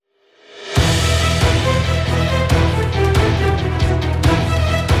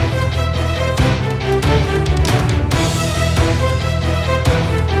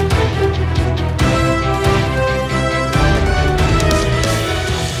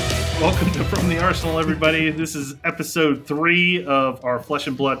Welcome to From the Arsenal, everybody. This is episode 3 of our Flesh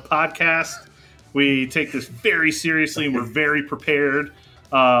and Blood podcast. We take this very seriously and we're very prepared.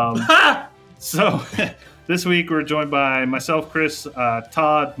 So this week we're joined by myself, Chris,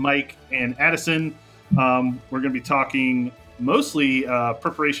 Todd, Mike, and Addison. We're going to be talking mostly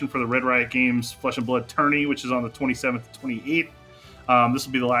preparation for the Red Riot Games Flesh and Blood tourney, which is on the 27th to 28th. This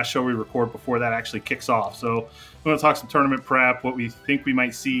will be the last show we record before that actually kicks off. So we're going to talk some tournament prep, what we think we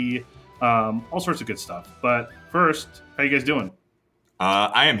might see, all sorts of good stuff. But first, how you guys doing?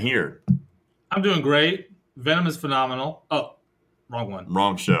 I am here. I'm doing great. Venom is phenomenal. Oh, wrong one.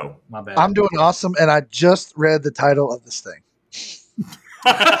 Wrong show. My bad. I'm doing awesome, and I just read the title of this thing.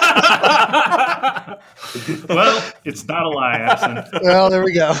 Well, it's not a lie, Addison. Well, there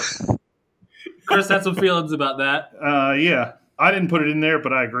we go. Chris had some feelings about that. Yeah, I didn't put it in there,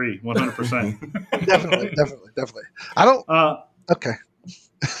 but I agree 100%. Definitely. I don't. Okay.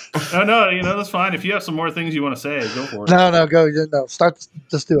 No, that's fine. If you have some more things you want to say, go for it. No, go. No, start.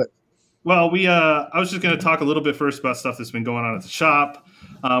 Just do it. Well, I was just going to talk a little bit first about stuff that's been going on at the shop.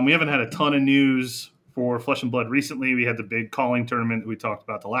 We haven't had a ton of news for Flesh and Blood recently. We had the big calling tournament that we talked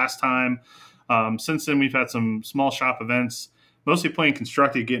about the last time. Since then, we've had some small shop events, mostly playing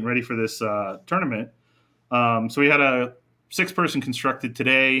Constructed, getting ready for this tournament. So we had a 6-person Constructed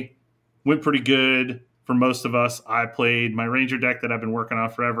today. Went pretty good for most of us. I played my Ranger deck that I've been working on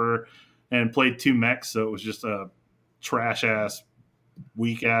forever and played 2 mechs, so it was just a trash-ass,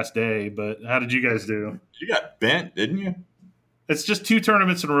 weak-ass day. But how did you guys do? You got bent, didn't you? It's just 2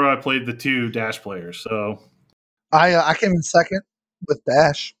 tournaments in a row I played the 2 Dash players, so... I came in second with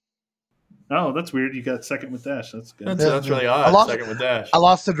Dash. Oh, that's weird. You got second with Dash. That's good. That's really odd. Second with Dash. I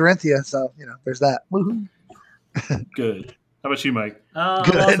lost to Dorinthia, so, there's that. Woohoo. Good. How about you, Mike? I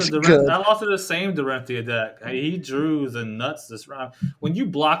lost to the same Dorinthia deck. He drew the nuts this round. When you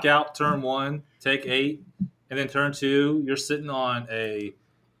block out turn 1, take 8, and then turn 2, you're sitting on a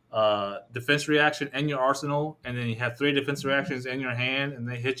defense reaction in your arsenal, and then you have 3 defense reactions in your hand, and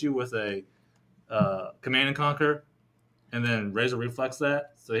they hit you with a Command and Conquer, and then Razor Reflex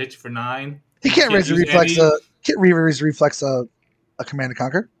that, so they hit you for 9. He can't Razor Reflex. Can't Razor Reflex a Command and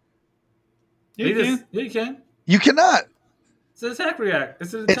Conquer. Yeah, you can. You cannot. It's an attack react.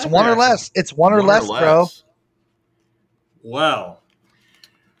 It's 1 or less. It's one or less, bro. Well.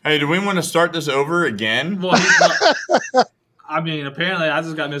 Hey, do we want to start this over again? Well, apparently I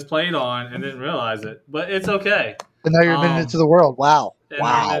just got misplayed on and didn't realize it, but it's okay. And now you're admitted to the world. Wow.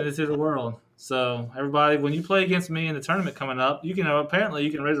 Admitted to the world. So everybody, when you play against me in the tournament coming up, you can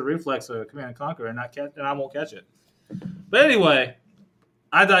raise a reflex or a Command and Conquer and I won't catch it. But anyway,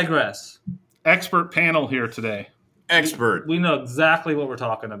 I digress. Expert panel here today. Expert. We know exactly what we're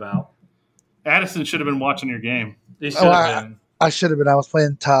talking about. Addison should have been watching your game. He should have been. I should have been. I was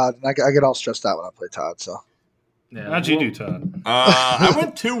playing Todd, and I get all stressed out when I play Todd. So, yeah, how'd you do, Todd? I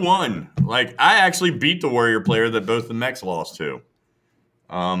went 2-1. Like, I actually beat the Warrior player that both the mechs lost to.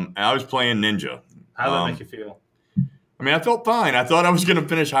 I was playing Ninja. How did that make you feel? I felt fine. I thought I was going to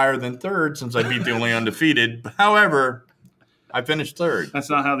finish higher than 3rd since I beat the only undefeated. However, I finished 3rd. That's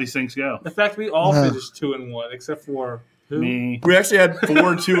not how these things go. In fact, we all finished 2-1, except for who? Me. We actually had 4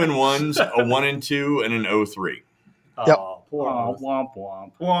 2-1s, a 1-2, and an 0-3. Yep. Oh, poor Womp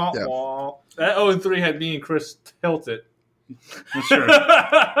womp. Womp Yeah. womp. That 0-3 had me and Chris tilted. That's true.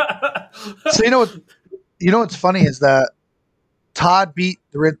 So what's funny is that Todd beat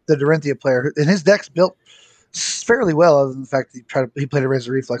the Dorinthia player, and his deck's built fairly well, other than the fact that he played a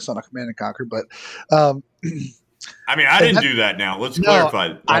Razor Reflex on a Command and Conquer. But I didn't do that. Now let's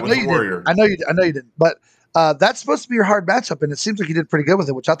clarify. I know you didn't. I know you didn't. But that's supposed to be your hard matchup, and it seems like you did pretty good with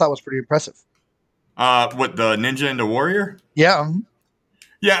it, which I thought was pretty impressive. What, the Ninja and the Warrior? Yeah.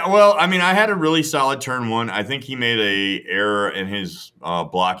 Yeah, well, I had a really solid turn 1. I think he made a error in his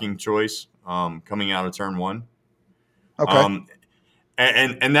blocking choice coming out of turn 1. Okay.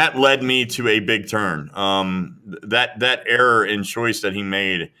 And that led me to a big turn. That error in choice that he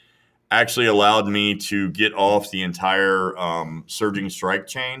made actually allowed me to get off the entire Surging Strike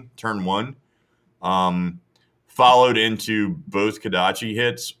chain, turn 1, followed into both Kodachi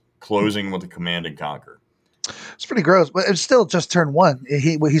hits, closing with a Command and Conquer. It's pretty gross, but it's still just turn 1.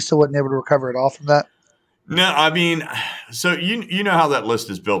 He still wasn't able to recover at all from that. No, so you know how that list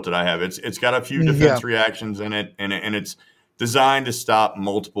is built that I have. It's got a few defense reactions in it, and it's designed to stop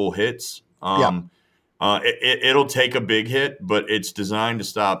multiple hits. It'll take a big hit, but it's designed to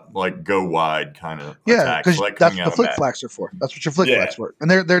stop go wide kind of attacks. Because that's what the flick flags are for. That's what your flick flags were, and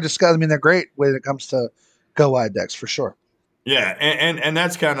they're disgusting. They're great when it comes to go wide decks for sure. Yeah, and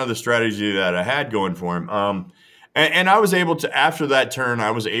that's kind of the strategy that I had going for him. And I was able to, after that turn,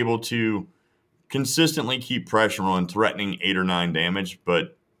 I was able to consistently keep pressure on, threatening 8 or 9 damage.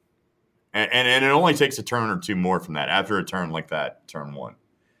 But and it only takes a turn or two more from that. After a turn like that, turn 1.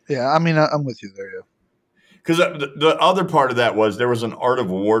 Yeah, I mean, I'm with you there. Yeah. Because the other part of that was there was an Art of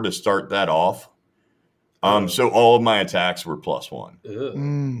War to start that off. So all of my attacks were +1.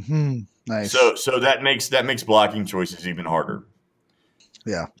 Mm-hmm. Nice. So that makes blocking choices even harder.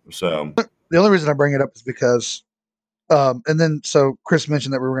 Yeah. So the only reason I bring it up is because, and then so Chris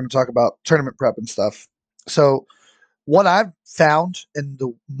mentioned that we were going to talk about tournament prep and stuff. So what I've found in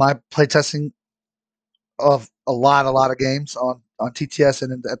my playtesting of a lot of games on TTS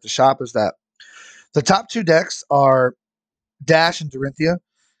and at the shop is that the top 2 decks are Dash and Dorinthia,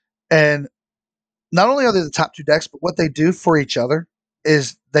 and not only are they the top 2 decks, but what they do for each other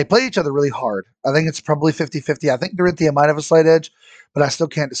is they play each other really hard. I think it's probably 50-50. I think Dorinthia might have a slight edge, but I still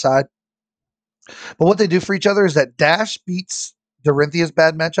can't decide. But what they do for each other is that Dash beats Dorinthia's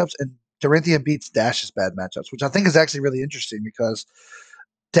bad matchups and Dorinthia beats Dash's bad matchups, which I think is actually really interesting because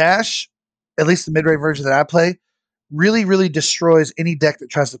Dash, at least the mid-range version that I play, really destroys any deck that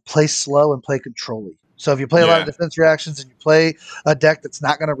tries to play slow and play control-y. So if you play a lot of defense reactions and you play a deck that's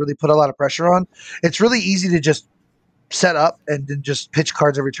not going to really put a lot of pressure on, it's really easy to just set up and then just pitch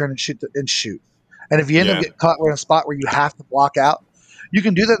cards every turn and shoot. And if you end up getting caught in a spot where you have to block out, you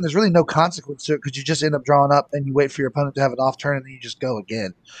can do that and there's really no consequence to it because you just end up drawing up and you wait for your opponent to have an off turn and then you just go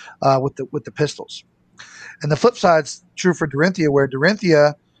again with the pistols. And the flip side's true for Dorinthia, where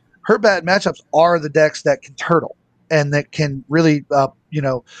Dorinthia, her bad matchups are the decks that can turtle and that can really,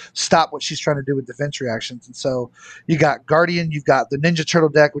 stop what she's trying to do with defense reactions. And so you got Guardian, you've got the Ninja Turtle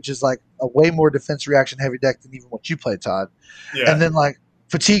deck, which is like a way more defense reaction heavy deck than even what you play, Todd. Yeah. And then like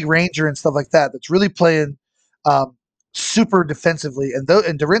Fatigue Ranger and stuff like that, that's really playing super defensively. And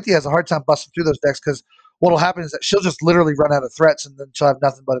Dorinthia has a hard time busting through those decks because what'll happen is that she'll just literally run out of threats and then she'll have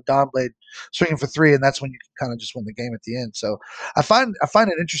nothing but a Dawnblade swinging for 3, and that's when you can kind of just win the game at the end. So I find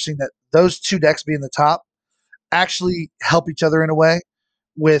it interesting that those 2 decks being the top actually help each other in a way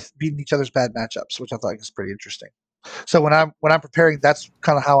with beating each other's bad matchups, which I thought was pretty interesting. So when I'm preparing, that's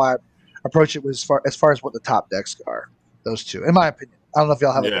kind of how I approach it as far as what the top decks are. Those 2, in my opinion. I don't know if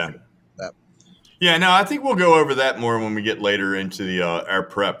y'all have a that. Yeah, no, I think we'll go over that more when we get later into the our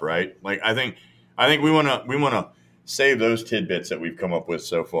prep, right? Like I think we want to save those tidbits that we've come up with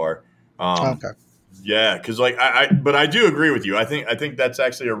so far. Okay. Yeah, because like but I do agree with you. I think that's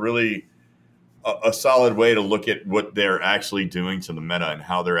actually a really a solid way to look at what they're actually doing to the meta and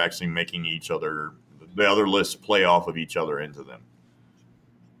how they're actually making the other lists play off of each other into them.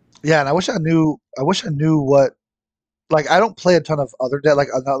 Yeah, and I wish I knew what. Like I don't play a ton of other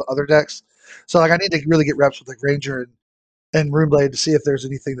decks, so like I need to really get reps with like Ranger and Runeblade to see if there's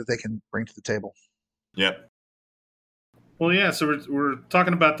anything that they can bring to the table. Yep. Well, yeah. So we're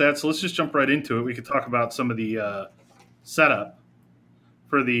talking about that. So let's just jump right into it. We could talk about some of the setup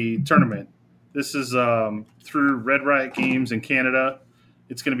for the tournament. This is through Red Riot Games in Canada.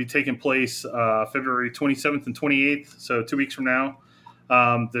 It's going to be taking place February 27th and 28th, so 2 weeks from now.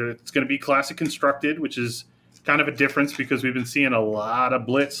 It's going to be Classic Constructed, which is kind of a difference because we've been seeing a lot of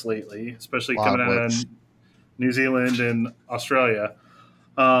Blitz lately, especially coming out of New Zealand and Australia.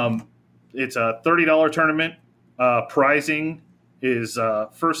 It's a $30 tournament. Prizing is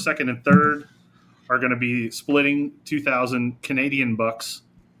first, second, and third are going to be splitting 2,000 Canadian bucks,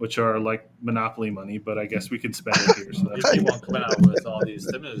 which are like Monopoly money, but I guess we can spend it here. So you keep on coming out with all these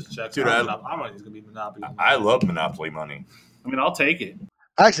stimulus checks. Dude, I'm going to be Monopoly money. I love Monopoly money. I mean, I'll take it.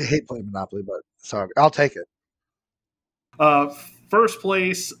 I actually hate playing Monopoly, but sorry, I'll take it. First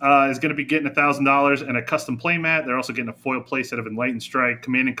place is going to be getting $1,000 and a custom playmat. They're also getting a foil playset of Enlightened Strike,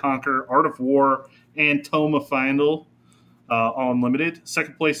 Command and Conquer, Art of War, and Tome of Findle, all unlimited.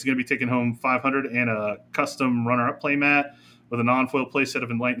 Second place is going to be taking home $500 and a custom runner-up playmat with a non-foil playset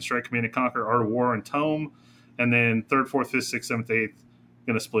of Enlightened Strike, Command and Conquer, Art of War, and Tome. And then third, fourth, fifth, sixth, seventh, eighth,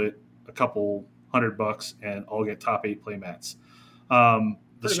 going to split a couple $100 and all get top 8 playmats. The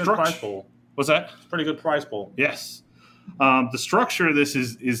good prize pool. What's that? Pretty good prize pool. Yes. The structure of this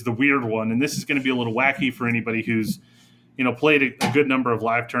is the weird one, and this is going to be a little wacky for anybody who's, played a good number of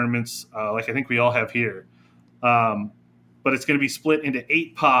live tournaments, like I think we all have here. But it's going to be split into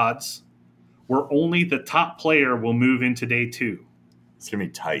 8 pods, where only the top player will move into day 2. It's going to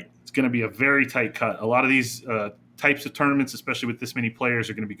be tight. It's going to be a very tight cut. A lot of these types of tournaments, especially with this many players,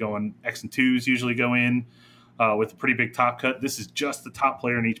 are going to be going X and 2s usually go in. With a pretty big top cut. This is just the top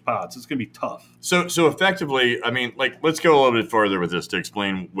player in each pod, so it's going to be tough. So effectively, I mean, like, let's go a little bit further with this to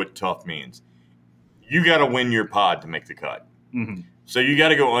explain what tough means. You got to win your pod to make the cut. Mm-hmm. So you got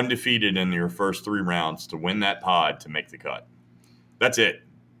to go undefeated in your first 3 rounds to win that pod to make the cut. That's it.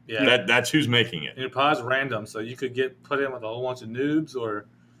 Yeah, that's who's making it. And your pod's random, so you could get put in with a whole bunch of noobs, or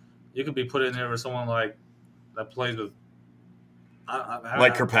you could be put in there with someone like that plays with.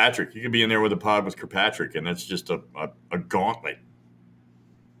 Like Kirkpatrick. You could be in there with a pod with Kirkpatrick, and that's just a gauntlet.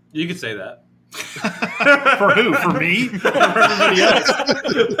 You could say that. For who? For me? For everybody else?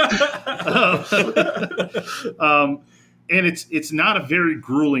 And it's not a very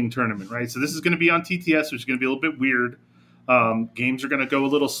grueling tournament, right? So this is going to be on TTS, which is going to be a little bit weird. Games are going to go a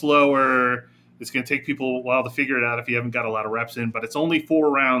little slower. It's going to take people a while to figure it out if you haven't got a lot of reps in, but it's only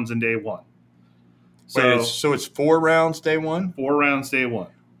 4 rounds in day 1. So it's 4 rounds day 1? 4 rounds day 1.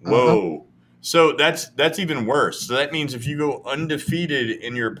 Whoa. Uh-huh. So that's even worse. So that means if you go undefeated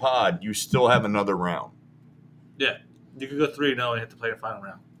in your pod, you still have another round. Yeah. You could go 3-0 and have to play your final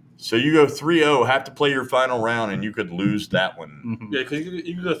round. So you go 3-0, have to play your final round, and you could lose that one. Mm-hmm. Yeah, because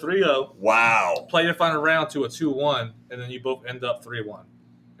you could go 3-0. Wow. Play your final round to a 2-1, and then you both end up 3-1.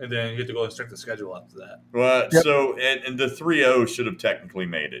 And then you get to go and strength the schedule after that. Well, yep. So and the 3-0 should have technically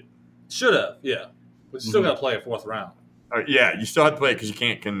made it. Should have, yeah. But you still got to play a 4th round. Yeah, you still have to play it because you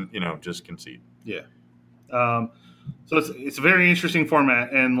can't just concede. Yeah. So it's a very interesting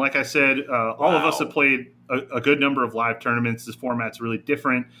format, and like I said, all of us have played a good number of live tournaments. This format's really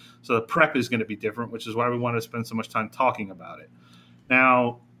different, so the prep is going to be different, which is why we want to spend so much time talking about it.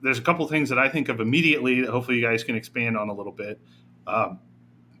 Now, there's a couple things that I think of immediately that hopefully you guys can expand on a little bit.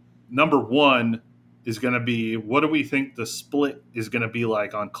 Number 1 is going to be, what do we think the split is going to be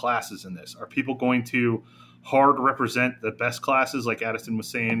like on classes in this? Are people going to hard represent the best classes, like Addison was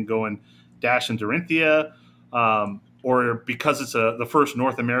saying, going Dash and Dorinthia? Or because it's the first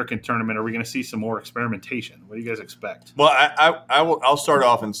North American tournament, are we going to see some more experimentation? What do you guys expect? Well, I'll start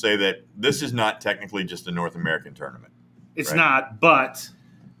off and say that this is not technically just a North American tournament. It's not, but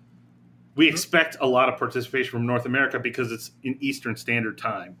we expect a lot of participation from North America because it's in Eastern Standard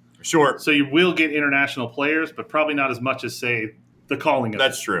Time. Sure. So you will get international players, but probably not as much as, say, the calling of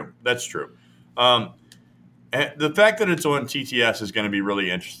That's true. That's true. The fact that it's on TTS is going to be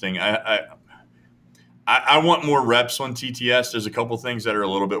really interesting. I want more reps on TTS. There's a couple things that are a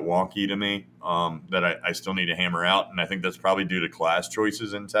little bit wonky to me that I still need to hammer out, and I think that's probably due to class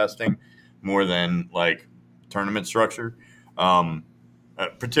choices in testing more than like tournament structure.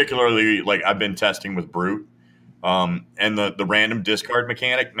 Particularly, like I've been testing with Brute and the random discard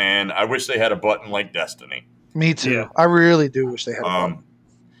mechanic. Man, I wish they had a button like Destiny. Me too. Yeah. I really do wish they had a button.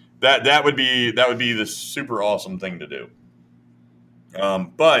 That would be the super awesome thing to do.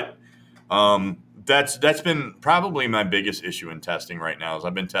 But that's been probably my biggest issue in testing right now is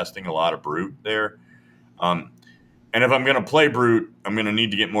I've been testing a lot of Brute there. And if I'm going to play Brute, I'm going to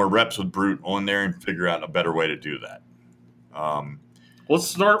need to get more reps with Brute on there and figure out a better way to do that. Let's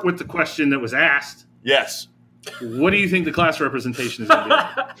start with the question that was asked. Yes. What do you think the class representation is going to be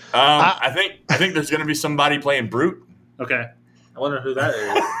like? I think there's going to be somebody playing Brute. Okay. I wonder who that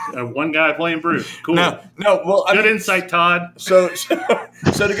is. One guy playing Brute. Cool. No. Well, good insight, Todd. So to go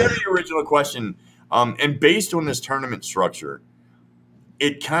to your original question, and based on this tournament structure,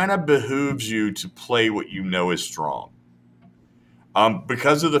 it kind of behooves you to play what you know is strong,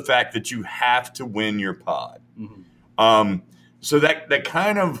 because of the fact that you have to win your pod. Mm-hmm. So that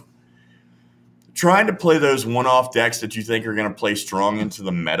kind of trying to play those one-off decks that you think are going to play strong into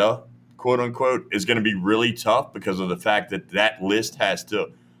the meta, quote unquote, is going to be really tough because of the fact that list has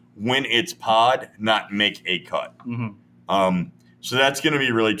to win its pod, not make a cut. Mm-hmm. So that's going to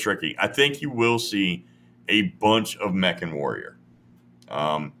be really tricky. I think you will see a bunch of Mech and Warrior.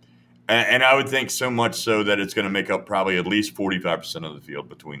 And I would think so much so that it's going to make up probably at least 45% of the field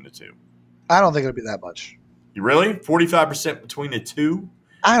between the two. I don't think it'll be that much. You really? 45% between the two?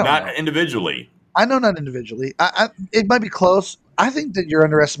 I don't know. Not individually. I know not individually. It might be close. I think that you're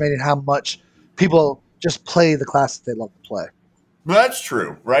underestimating how much people just play the class that they love to play. Well, that's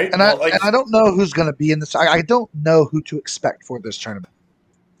true, right? And I don't know who's going to be in this. I don't know who to expect for this tournament.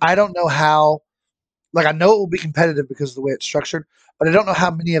 I don't know how. Like, I know it will be competitive because of the way it's structured, but I don't know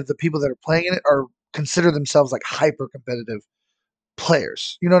how many of the people that are playing in it are consider themselves like hyper competitive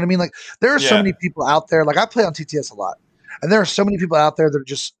players. You know what I mean? Like, there are so many people out there. Like, I play on TTS a lot, and there are so many people out there that are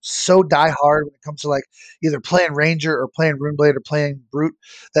just so diehard when it comes to like either playing Ranger or playing Runeblade or playing Brute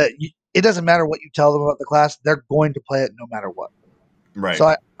that it doesn't matter what you tell them about the class; they're going to play it no matter what. Right.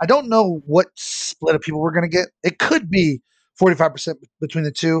 So I don't know what split of people we're going to get. It could be 45% between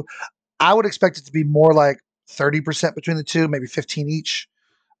the two. I would expect it to be more like 30% between the two, maybe 15 each.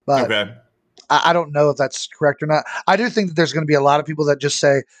 But okay. I don't know if that's correct or not. I do think that there's going to be a lot of people that just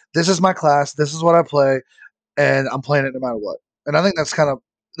say, this is my class, this is what I play, and I'm playing it no matter what. and I think that's kind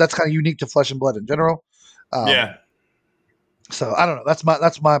of unique to Flesh and Blood in general. Yeah. So I don't know.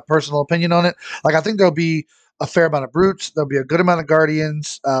 That's my personal opinion on it. Like, I think there'll be a fair amount of brutes. There'll be a good amount of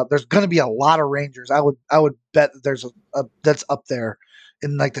guardians. There's going to be a lot of rangers. I would bet that there's a that's up there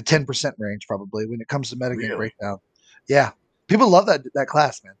in like the 10% range probably when it comes to metagame breakdown. Yeah, people love that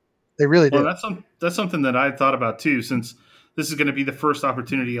class, man. They really do. That's something that I thought about too, since this is going to be the first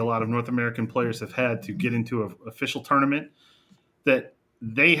opportunity a lot of North American players have had to get into an official tournament, that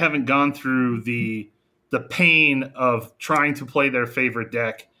they haven't gone through the pain of trying to play their favorite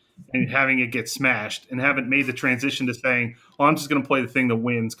deck and having it get smashed, and haven't made the transition to saying, well, I'm just going to play the thing that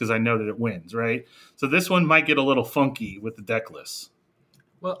wins because I know that it wins, right? So this one might get a little funky with the deck lists.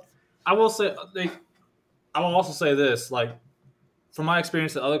 Well, I will also say this, like, from my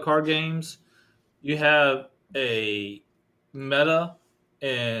experience in other card games, you have a meta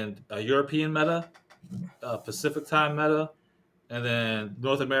and a European meta, a Pacific time meta, and then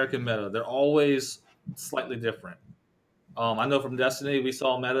North American meta. They're always slightly different. I know from Destiny we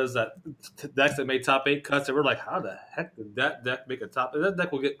saw metas decks that made top 8 cuts, and we're like, how the heck did that deck make a top? That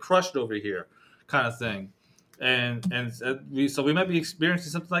deck will get crushed over here, kind of thing. And so we might be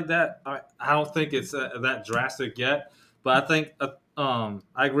experiencing something like that. I don't think it's that drastic yet, but I think I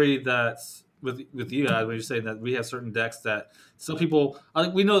agree that with you guys when you're saying that we have certain decks that some people,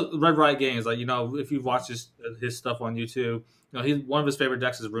 we know Red Riot Games, like, if you've watched his stuff on YouTube, one of his favorite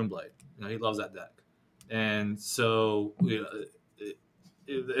decks is Runeblade. He loves that deck. And so,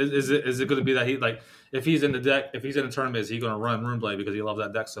 is it going to be that he, like, if he's in the tournament, is he going to run Runeblade because he loves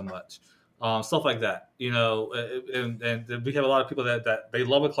that deck so much? Stuff like that, and we have a lot of people that they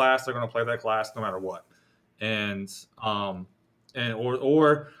love a class, they're going to play that class no matter what. And or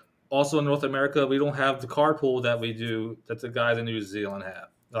also in North America, we don't have the card pool that we do, that the guys in New Zealand have.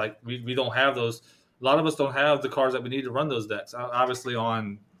 Like, we don't have those. A lot of us don't have the cards that we need to run those decks. Obviously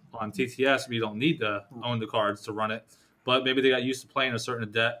on TTS, we don't need to own the cards to run it, but maybe they got used to playing a certain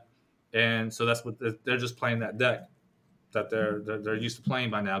deck, and so that's what they're just playing, that deck that they're used to playing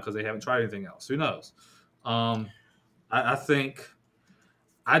by now because they haven't tried anything else. Who knows? I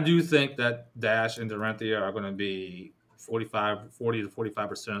do think that Dash and Dorinthia are going to be 40 to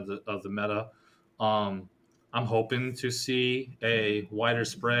 45% of the meta. I'm hoping to see a wider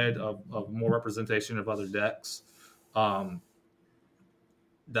spread of more representation of other decks. That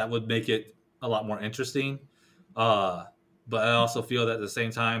would make it a lot more interesting. But I also feel that at the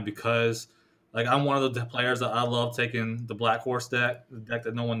same time, because, like, I'm one of the players that I love taking the Black Horse deck, the deck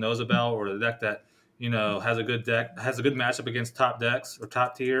that no one knows about, or the deck that, has a good matchup against top decks or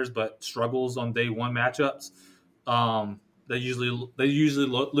top tiers, but struggles on day one matchups. They usually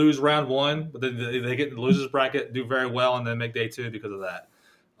lose round one, but then they get in the losers bracket, do very well, and then make day two because of that.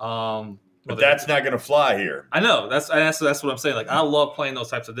 But that's not going to fly here. I know that's what I'm saying. Like, I love playing those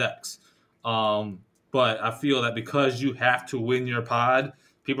types of decks, but I feel that because you have to win your pod,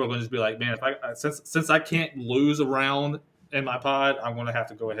 people are going to just be like, man, since I can't lose a round in my pod, I'm going to have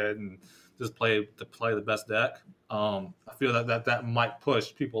to go ahead and just play the best deck. I feel that might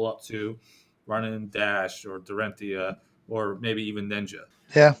push people up to running Dash or Dorinthia or maybe even Ninja.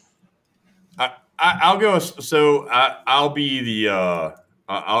 Yeah, I'll go. So I'll be the.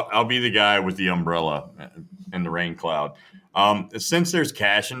 I'll be the guy with the umbrella and the rain cloud. Since there's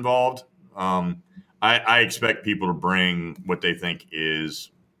cash involved, I expect people to bring what they think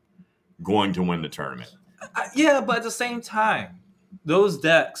is going to win the tournament. Yeah, but at the same time, those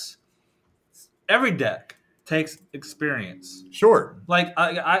decks, every deck takes experience. Sure. Like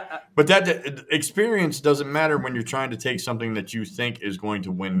but that experience doesn't matter when you're trying to take something that you think is going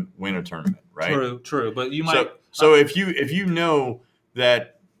to win a tournament, right? True. But you might. So if you know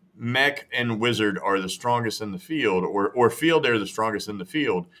that Mech and Wizard are the strongest in the field, or feel they're the strongest in the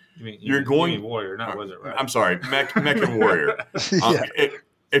field, you mean Warrior, not Wizard, right? I'm sorry, Mech and Warrior. Yeah.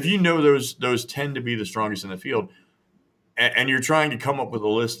 If you know those tend to be the strongest in the field, and you're trying to come up with a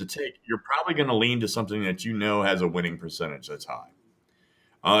list to take, you're probably going to lean to something that you know has a winning percentage that's high.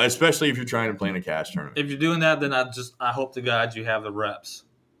 Especially if you're trying to play in a cash tournament. If you're doing that, then I hope to God you have the reps.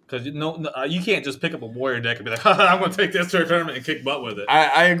 Because you can't just pick up a Warrior deck and be like, I'm going to take this to a tournament and kick butt with it.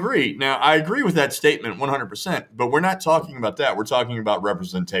 I agree. Now, I agree with that statement 100%, but we're not talking about that. We're talking about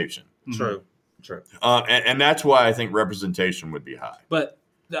representation. True. And that's why I think representation would be high. But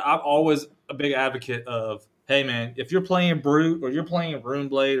I'm always a big advocate of, hey, man, if you're playing Brute or you're playing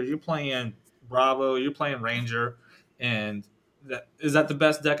Runeblade or you're playing Bravo or you're playing Ranger, and is that the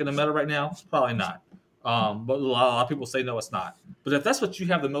best deck in the meta right now? It's probably not. But a lot of people say no, it's not. But if that's what you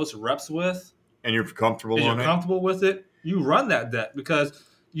have the most reps with, and you're comfortable with it, you run that deck because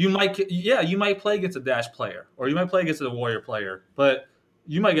you might play against a dash player, or you might play against a warrior player, but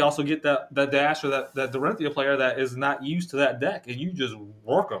you might also get that dash or that Dorinthia player that is not used to that deck, and you just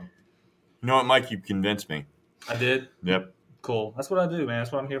work them. You know what, Mike? You convinced me. I did? Yep. Cool. That's what I do, man.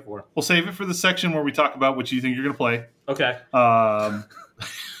 That's what I'm here for. We'll save it for the section where we talk about what you think you're going to play. Okay. I'm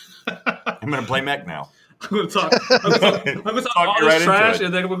going to play mech now. I'm going to talk all this trash,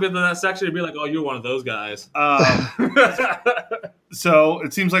 and then we'll get to that section and be like, oh, you're one of those guys. So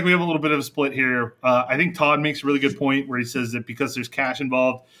it seems like we have a little bit of a split here. I think Todd makes a really good point where he says that because there's cash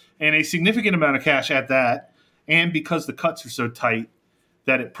involved, and a significant amount of cash at that, and because the cuts are so tight,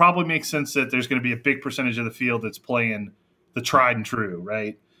 that it probably makes sense that there's going to be a big percentage of the field that's playing the tried and true,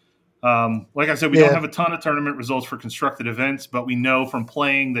 right? Like I said, we don't have a ton of tournament results for constructed events, but we know from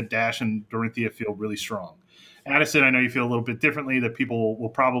playing that Dash and Dorinthia feel really strong. Addison, I know you feel a little bit differently, that people will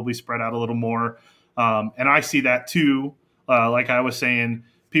probably spread out a little more. And I see that too. Like I was saying,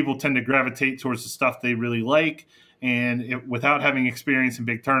 people tend to gravitate towards the stuff they really like. And without having experience in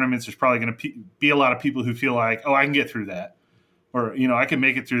big tournaments, there's probably going to be a lot of people who feel like, oh, I can get through that. Or, I can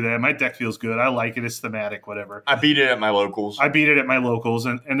make it through that. My deck feels good. I like it. It's thematic, whatever. I beat it at my locals.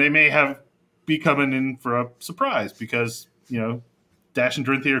 And they may be coming in for a surprise because, Dash and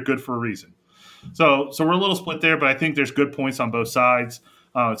Dorinthia are good for a reason. So we're a little split there, but I think there's good points on both sides.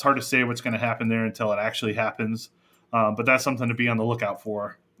 It's hard to say what's going to happen there until it actually happens. But that's something to be on the lookout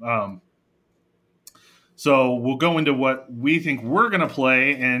for. So we'll go into what we think we're going to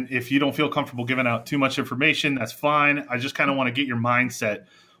play, and if you don't feel comfortable giving out too much information, that's fine. I just kind of want to get your mindset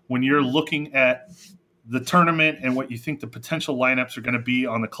when you're looking at the tournament and what you think the potential lineups are going to be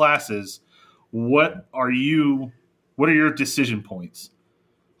on the classes. What are your decision points?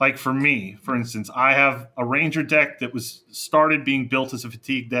 Like for me, for instance, I have a Ranger deck that was started being built as a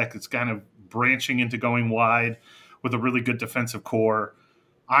fatigue deck. It's kind of branching into going wide with a really good defensive core.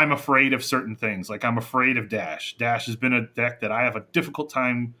 I'm afraid of certain things. Like I'm afraid of Dash. Dash has been a deck that I have a difficult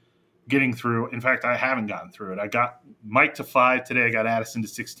time getting through. In fact, I haven't gotten through it. I got Mike to 5 today. I got Addison to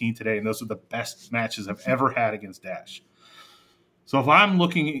 16 today, and those are the best matches I've ever had against Dash. So if I'm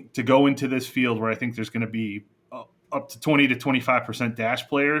looking to go into this field where I think there's going to be up to 20 to 25% Dash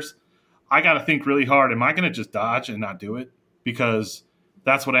players, I got to think really hard. Am I going to just dodge and not do it? Because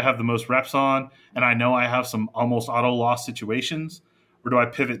that's what I have the most reps on, and I know I have some almost auto loss situations. Or do I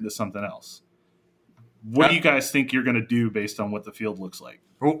pivot into something else? What do you guys think you're going to do based on what the field looks like?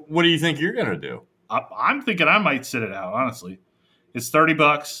 What do you think you're going to do? I'm thinking I might sit it out, honestly. It's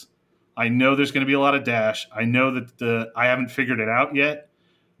 $30. I know there's going to be a lot of Dash. I know that I haven't figured it out yet.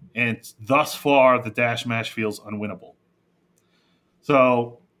 And thus far, the Dash match feels unwinnable.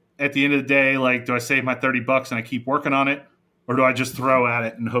 So at the end of the day, do I save my $30 and I keep working on it? Or do I just throw at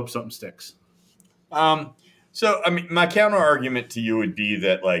it and hope something sticks? So, my counter argument to you would be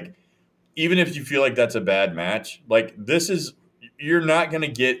that, even if you feel like that's a bad match, you're not going to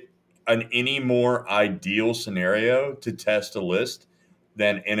get an any more ideal scenario to test a list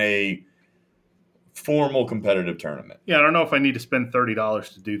than in a formal competitive tournament. Yeah, I don't know if I need to spend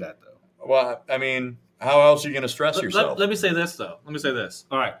 $30 to do that, though. Well, how else are you going to stress yourself? Let me say this, though.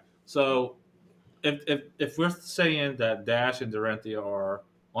 All right. So, if we're saying that Dash and Dorinthia are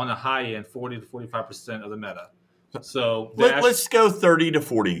on the high end, 40 to 45% of the meta. So let's go 30 to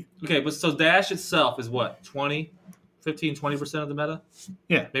 40. Okay, but so Dash itself is what, 15-20% of the meta?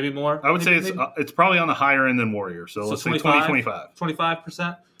 Yeah, maybe more. I would say it's probably on the higher end than Warrior. So let's say 20-25.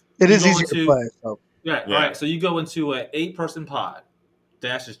 25%. It is easier to play. So. Yeah, all right. So you go into an 8-person pod.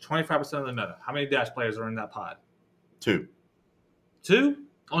 Dash is 25% of the meta. How many Dash players are in that pod? 2. 2?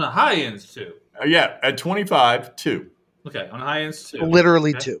 On the high ends, 2. Yeah, at 25, 2. Okay, on the high ends, 2.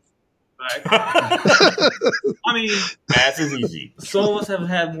 Literally 2. Right. math is easy. Some of us have been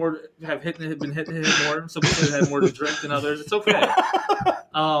hit more. Some people have had more to drink than others. It's okay.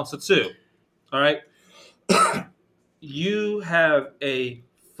 So 2. All right. You have a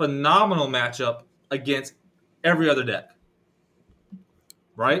phenomenal matchup against every other deck.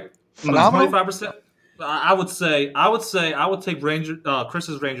 Right? Phenomenal. 25%. I would say I would take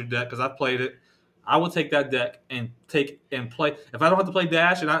Chris's Ranger deck because I've played it. I would take that deck and play. If I don't have to play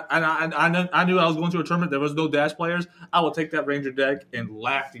Dash, and I knew I was going to a tournament, there was no Dash players, I would take that Ranger deck and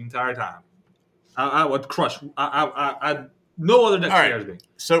laugh the entire time. I would crush. I no other deck scares me.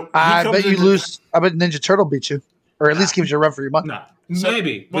 So I bet you lose. I bet Ninja Turtle beat you, or at least gives you a run for your money. Nah,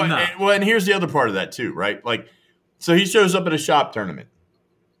 maybe, but not. Well, and here's the other part of that too, right? So he shows up at a shop tournament.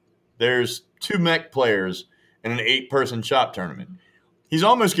 There's 2 mech players in an 8-person shop tournament. He's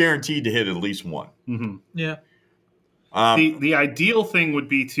almost guaranteed to hit at least one. Mm-hmm. Yeah. The ideal thing would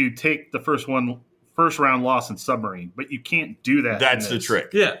be to take the first one first round loss in Submarine, but you can't do that. That's the trick.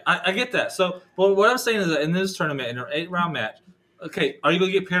 Yeah, I get that. So, but what I'm saying is that in this tournament, in an 8-round match, okay, are you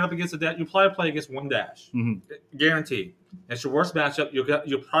going to get paired up against a dash? You'll probably play against one dash, guaranteed. It's your worst matchup.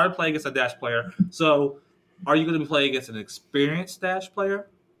 You'll probably play against a dash player. So, are you going to be playing against an experienced dash player?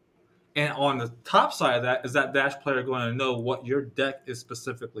 And on the top side of that, is that dash player going to know what your deck is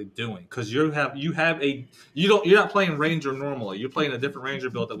specifically doing? Because you're not playing Ranger normally. You're playing a different Ranger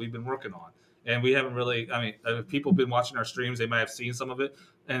build that we've been working on, and we haven't really. I mean, if people have been watching our streams, they might have seen some of it,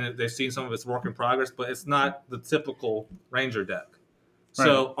 and they've seen some of its work in progress. But it's not the typical Ranger deck. Right.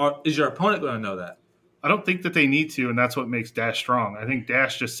 So, is your opponent going to know that? I don't think that they need to, and that's what makes Dash strong. I think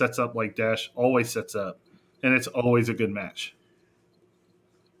Dash just sets up like Dash always sets up, and it's always a good match.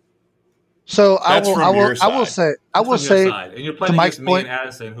 So I will say, and you're playing against me and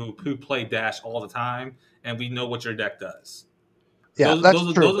Addison, who play Dash all the time, and we know what your deck does. Yeah,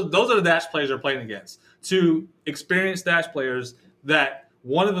 those are the Dash players you're playing against. Two experienced Dash players that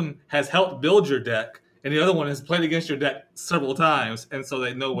one of them has helped build your deck, and the other one has played against your deck several times, and so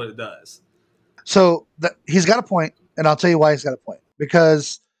they know what it does. So he's got a point, and I'll tell you why he's got a point.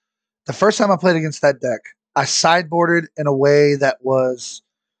 Because the first time I played against that deck, I sideboarded in a way that was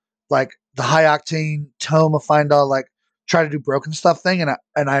like the high octane Tome of Findall, like try to do broken stuff thing,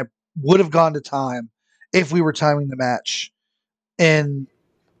 and I would have gone to time if we were timing the match on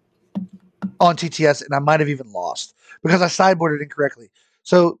TTS, and I might have even lost because I sideboarded incorrectly.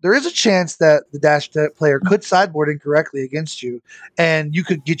 So there is a chance that the Dash player could sideboard incorrectly against you, and you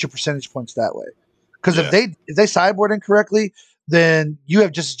could get your percentage points that way. Because if they sideboard incorrectly, then you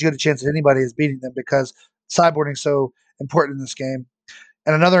have just as good a chance as anybody is beating them, because sideboarding is so important in this game.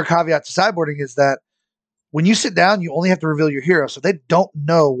 And another caveat to sideboarding is that when you sit down, you only have to reveal your hero, so they don't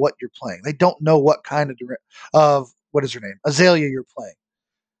know what you're playing. They don't know what kind of what is her name, Azalea, you're playing.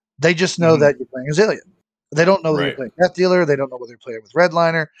 They just know that you're playing Azalea. They don't know that you're playing Death Dealer. They don't know whether you're playing with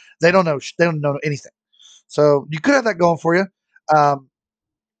Redliner. They don't know. They don't know anything. So you could have that going for you.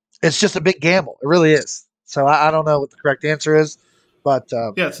 It's just a big gamble. It really is. So I don't know what the correct answer is. But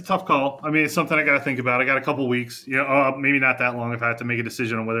yeah, it's a tough call. I mean, it's something I got to think about. I got a couple weeks, maybe not that long if I have to make a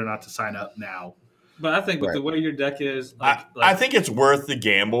decision on whether or not to sign up now. But I think with the way your deck is, I think it's worth the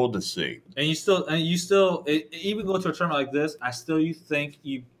gamble to see. And you still even go to a tournament like this, you think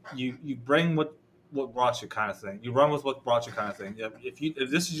you bring what brought you kind of thing. You run with what brought you kind of thing. If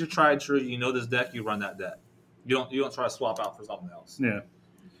this is your tried and true, this deck, you run that deck. You don't try to swap out for something else. Yeah,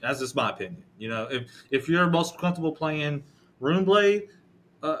 that's just my opinion. If you're most comfortable playing Runeblade,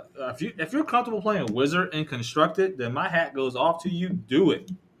 if you're comfortable playing Wizard and Constructed, then my hat goes off to you. Do it.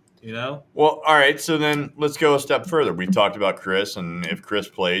 Well, all right. So then let's go a step further. We talked about Chris, and if Chris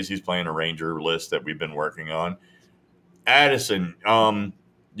plays, he's playing a Ranger list that we've been working on. Addison,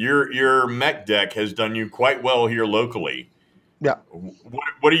 your mech deck has done you quite well here locally. Yeah.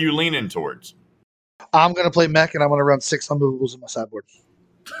 What are you leaning towards? I'm going to play mech, and I'm going to run 6 unmovables in my sideboard.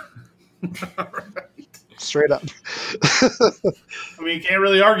 Straight up. I mean, you can't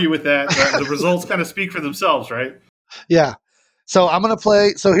really argue with that. The results kind of speak for themselves, right? Yeah. So I'm going to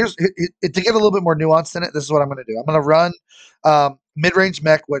play. So here's to get a little bit more nuanced in it. This is what I'm going to do. I'm going to run mid-range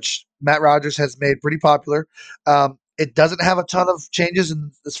mech, which Matt Rogers has made pretty popular. It doesn't have a ton of changes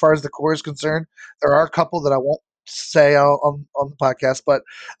as far as the core is concerned. There are a couple that I won't say on the podcast, but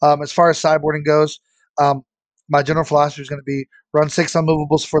as far as sideboarding goes, my general philosophy is going to be run 6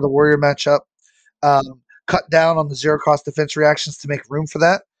 unmovables for the warrior matchup. Cut down on the 0-cost defense reactions to make room for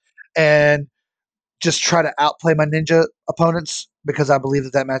that, and just try to outplay my ninja opponents, because I believe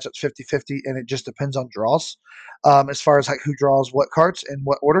that matchup's 50-50, and it just depends on draws as far as like who draws what cards in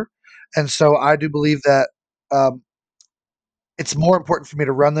what order. And so I do believe that it's more important for me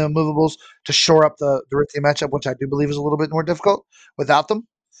to run the immovables to shore up the Dorinthia matchup, which I do believe is a little bit more difficult without them,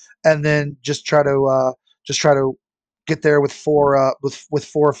 and then just try to get there with 4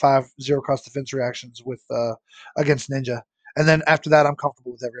 or 5 0-cost defense reactions with against Ninja. And then after that, I'm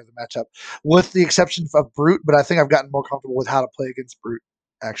comfortable with every other matchup, with the exception of Brute. But I think I've gotten more comfortable with how to play against Brute,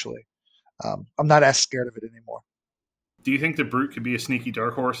 actually. I'm not as scared of it anymore. Do you think the Brute could be a sneaky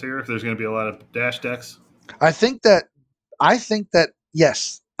dark horse here if there's going to be a lot of dash decks? I think that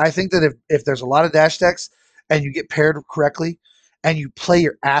yes. I think that if there's a lot of dash decks and you get paired correctly and you play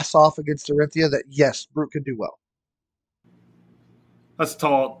your ass off against Dorinthia, that yes, Brute can do well. That's a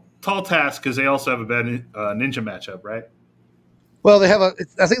tall task, because they also have a bad ninja matchup, right? Well, they have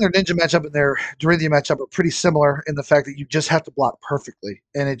I think their ninja matchup and their Dorinthia matchup are pretty similar in the fact that you just have to block perfectly,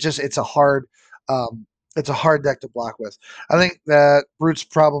 and it's a hard deck to block with. I think that Brute's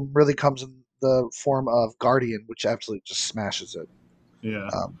problem really comes in the form of Guardian, which absolutely just smashes it. Yeah.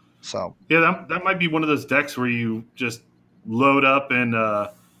 So yeah, that might be one of those decks where you just load up and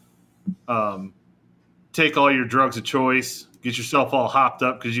take all your drugs of choice, get yourself all hopped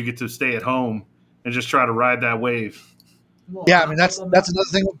up because you get to stay at home and just try to ride that wave. Yeah, I mean that's another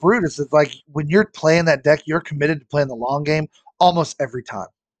thing with Brute is it's like when you're playing that deck, you're committed to playing the long game almost every time.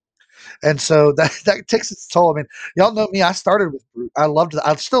 And so that takes its toll. I mean, y'all know me. I started with Brute.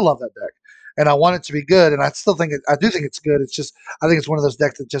 I still love that deck, and I want it to be good. And I still think I do think it's good. It's just I think it's one of those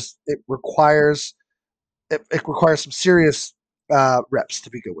decks that just it requires some serious reps to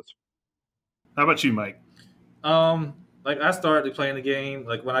be good with. How about you, Mike? Like I started playing the game.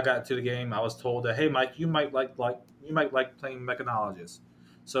 Like when I got into the game, I was told that, hey, Mike, you might like playing Mechanologist.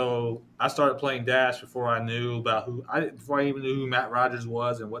 So I started playing Dash before I knew before I even knew who Matt Rogers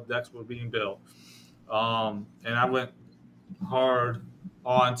was and what decks were being built. And I went hard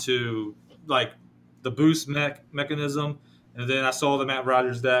onto like the boost mechanism, and then I saw the Matt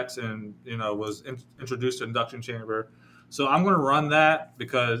Rogers decks, and was introduced to Induction Chamber. So I'm going to run that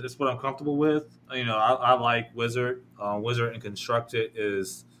because it's what I'm comfortable with. I like Wizard. Wizard and Constructed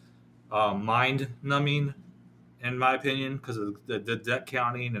is mind numbing in my opinion because of the deck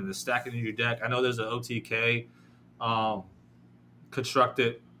counting and the stacking of your deck. I know there's an OTK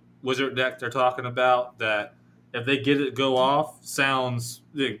constructed Wizard deck they're talking about that if they get it go off, sounds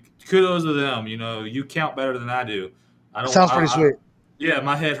kudos to them. You count better than I do. Sounds pretty sweet. Yeah,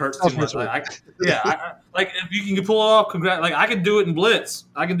 my head hurts too much. Like if you can pull it off, congrats. Like I can do it in Blitz.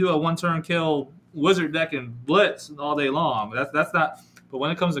 I can do a 1-turn kill Wizard deck in Blitz all day long. That's not. But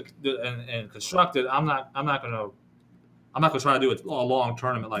when it comes to and constructed, I'm not gonna try to do a long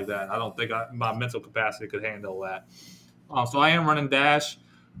tournament like that. I don't think my mental capacity could handle that. So I am running Dash,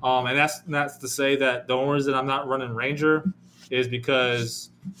 and that's to say that the only reason I'm not running Ranger is because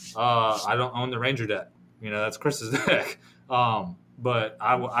I don't own the Ranger deck. That's Chris's deck. But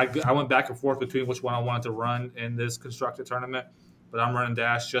I went back and forth between which one I wanted to run in this constructed tournament. But I'm running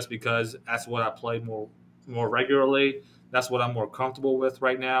Dash just because that's what I play more regularly. That's what I'm more comfortable with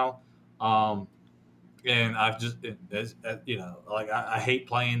right now. And I've just, I hate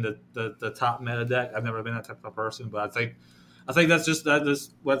playing the top meta deck. I've never been that type of person, but I think that's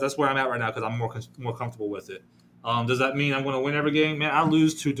where I'm at right now because I'm more comfortable with it. Does that mean I'm going to win every game? Man, I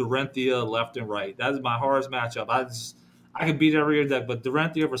lose to Dorinthia left and right. That is my hardest matchup. I can beat every deck, but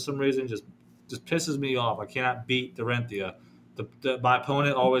Dorinthia for some reason just pisses me off. I cannot beat Dorinthia. My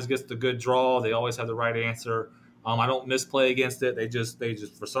opponent always gets the good draw. They always have the right answer. I don't misplay against it. They just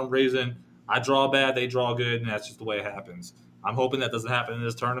for some reason I draw bad, they draw good, and that's just the way it happens. I'm hoping that doesn't happen in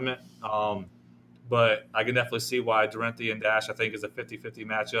this tournament. But I can definitely see why Dorinthia and Dash I think is a 50-50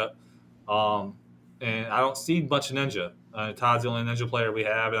 matchup. And I don't see much Ninja. Todd's the only Ninja player we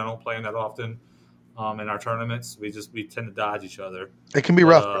have, and I don't play him that often in our tournaments. We tend to dodge each other. It can be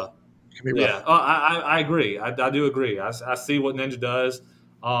rough. It can be rough. Yeah, I agree. I do agree. I see what Ninja does.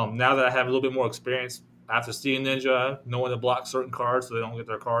 Now that I have a little bit more experience after seeing Ninja, knowing to block certain cards so they don't get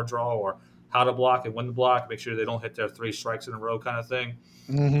their card draw, or how to block and when to block, make sure they don't hit their 3 strikes in a row kind of thing.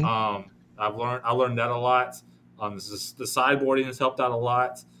 Mm-hmm. I learned that a lot. The sideboarding has helped out a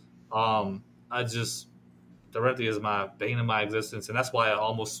lot. Dorinthia is my bane of my existence, and that's why I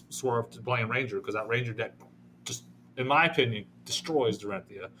almost swerved to playing Ranger, because that Ranger deck just, in my opinion, destroys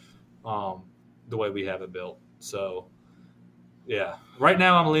Dorinthia the way we have it built. So, yeah. Right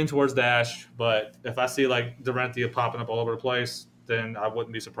now I'm leaning towards Dash, but if I see like Dorinthia popping up all over the place, then I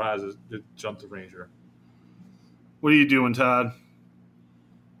wouldn't be surprised to jump to Ranger. What are you doing, Todd?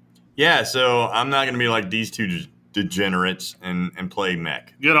 Yeah, so I'm not going to be like these two degenerates and play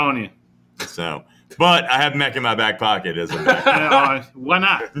mech. Good on you. So, but I have mech in my back pocket as a mech. Why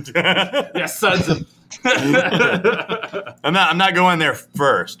not? Yeah, sons of. I'm not going there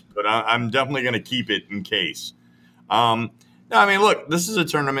first, but I'm definitely going to keep it in case. No, I mean, look, this is a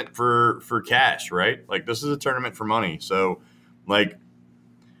tournament for cash, right? Like, this is a tournament for money. So, like,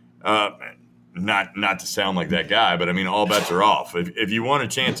 not to sound like that guy, but I mean, all bets are off. If you want a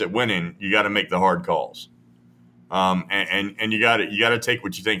chance at winning, you got to make the hard calls. And you got to take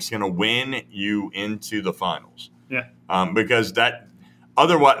what you think is going to win you into the finals. Yeah. Because that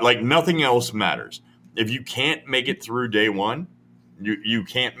otherwise, like, nothing else matters. If you can't make it through day one, you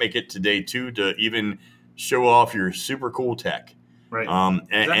can't make it to day two to even show off your super cool tech. Right. Is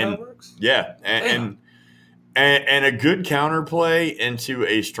that how it works? Yeah. And a good counterplay into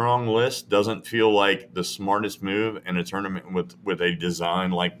a strong list doesn't feel like the smartest move in a tournament with a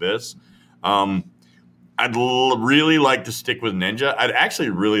design like this. I'd really like to stick with Ninja. I'd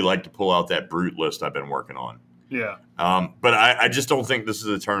actually really like to pull out that Brute list I've been working on. Yeah. But I just don't think this is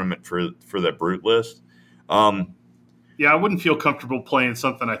a tournament for that Brute list. Yeah, I wouldn't feel comfortable playing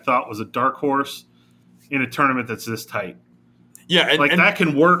something I thought was a dark horse in a tournament that's this tight. Yeah, and that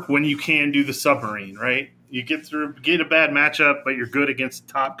can work when you can do the submarine, right? You get a bad matchup, but you're good against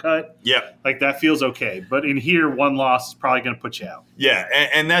top cut. Yeah, like that feels okay. But in here, one loss is probably going to put you out. Yeah,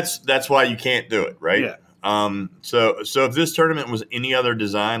 and that's why you can't do it, right? Yeah. So if this tournament was any other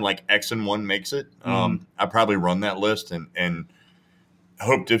design, like X and 1 makes it, I'd probably run that list and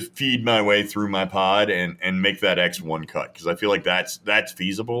hope to feed my way through my pod and make that X1 cut, because I feel like that's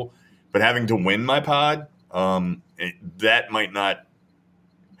feasible. But having to win my pod, that might not.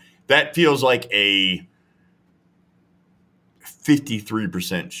 That feels like a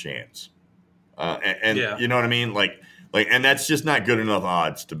 53% chance, and you know what I mean, like, and that's just not good enough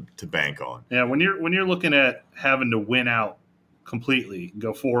odds to bank on. Yeah, when you're looking at having to win out completely,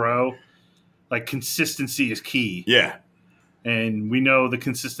 go 4-0, like consistency is key. Yeah. And we know the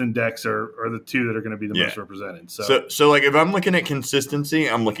consistent decks are the two that are going to be the most represented. So like if I'm looking at consistency,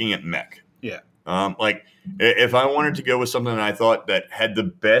 I'm looking at mech. Yeah. Like if I wanted to go with something that I thought that had the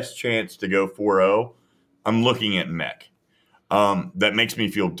best chance to go 4-0, I'm looking at mech. That makes me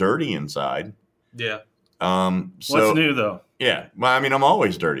feel dirty inside. Yeah. So, what's new though? Yeah. Well, I mean, I'm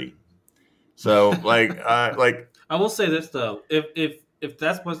always dirty. So like I will say this though, if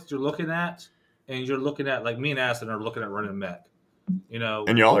that's what you're looking at, and you're looking at, like me and Aston are looking at running mech, you know.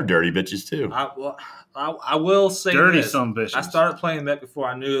 And y'all are dirty bitches too. I will say dirty this. some bitches. I started playing mech before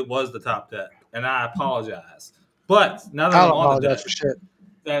I knew it was the top deck, and I apologize. But now that I'm on the deck, for shit.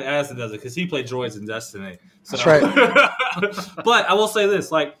 that Aston does it because he played droids in Destiny. So. That's right. But I will say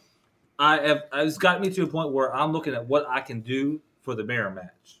this, like it's gotten me to a point where I'm looking at what I can do for the mirror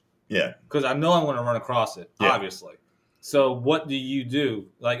match. Yeah. Because I know I'm going to run across it, obviously. So what do you do?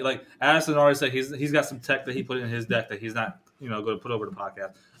 Like Addison already said, he's got some tech that he put in his deck that he's not going to put over the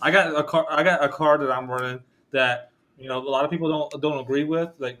podcast. I got a card that I'm running that a lot of people don't agree with.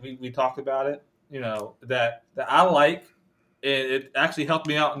 Like we talked about it. That I like, and it actually helped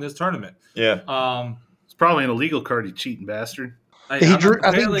me out in this tournament. Yeah. It's probably an illegal card, you cheating bastard. I think he drew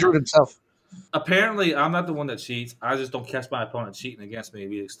it himself. Apparently, I'm not the one that cheats. I just don't catch my opponent cheating against me.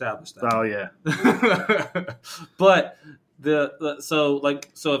 We established that. Oh yeah. But so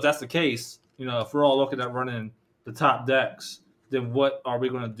if that's the case, if we're all looking at running the top decks, then what are we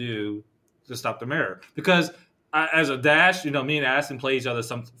going to do to stop the mirror? Because as a dash, me and Aston play each other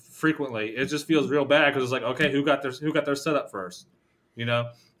frequently. It just feels real bad because it's like, okay, who got their setup first?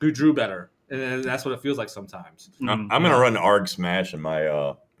 Who drew better, and that's what it feels like sometimes. I'm going to run Arg Smash in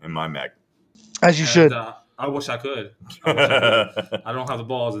my mech. As you should. I wish I could. I don't have the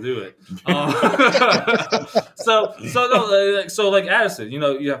balls to do it. So like Addison,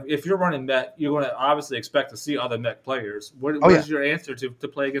 if you're running mech, you're going to obviously expect to see other mech players. What is your answer to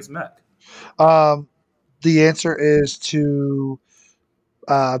play against mech? The answer is to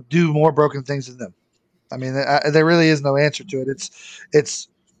do more broken things than them. I mean, there really is no answer to it.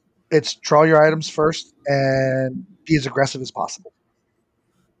 It's draw your items first and be as aggressive as possible.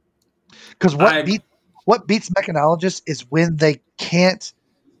 Because what beats mechanologists is when they can't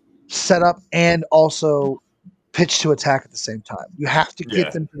set up and also pitch to attack at the same time. You have to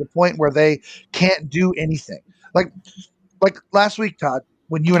get them to the point where they can't do anything. Like last week, Todd,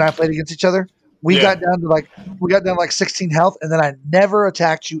 when you and I played against each other, we got down to 16 health, and then I never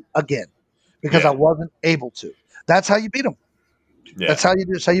attacked you again because I wasn't able to. That's how you beat them. Yeah. That's how you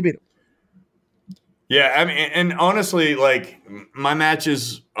do. That's how you beat them. Yeah, I mean, and honestly, like my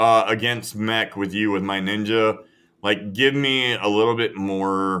matches against mech with you with my ninja, like give me a little bit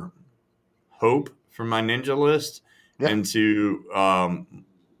more hope from my ninja list into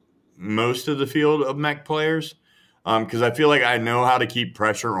most of the field of mech players, because I feel like I know how to keep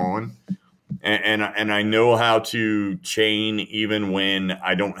pressure on, and I know how to chain even when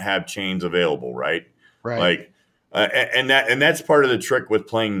I don't have chains available. Right. Like. And that's part of the trick with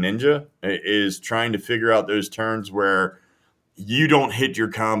playing ninja is trying to figure out those turns where you don't hit your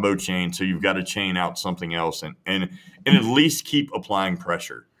combo chain, so you've got to chain out something else and at least keep applying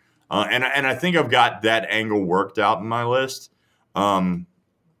pressure. And I think I've got that angle worked out in my list. But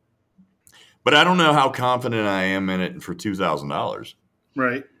I don't know how confident I am in it for $2,000.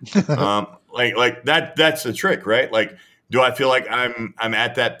 Right. Like that's the trick, right? Like. Do I feel like I'm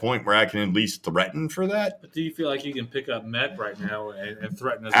at that point where I can at least threaten for that? But do you feel like you can pick up mech right now and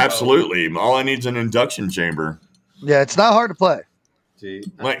threaten as Absolutely. Well? All I need is an induction chamber. Yeah, it's not hard to play. Gee.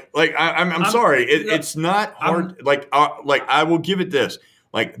 I'm sorry. It's not hard. I will give it this.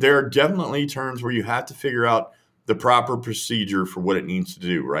 Like there are definitely turns where you have to figure out the proper procedure for what it needs to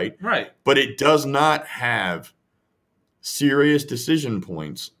do, right? Right. But it does not have serious decision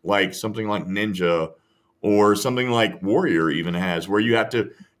points like something like Ninja or something like Warrior even has, where you have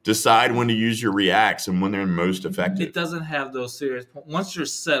to decide when to use your reacts and when they're most effective. It doesn't have those serious points. Once you're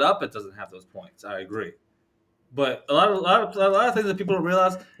set up, it doesn't have those points. I agree. But a lot of things that people don't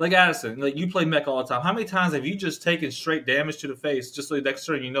realize, like Addison, like you play mech all the time. How many times have you just taken straight damage to the face just so next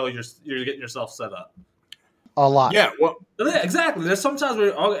turn you're getting yourself set up? A lot. Yeah, well, yeah, exactly. There's sometimes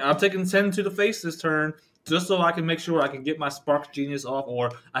where I'm taking 10 to the face this turn just so I can make sure I can get my Spark Genius off,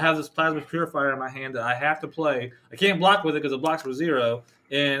 or I have this Plasma Purifier in my hand that I have to play. I can't block with it because it blocks for 0,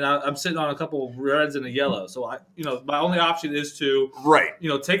 and I'm sitting on a couple of reds and a yellow. So my only option is to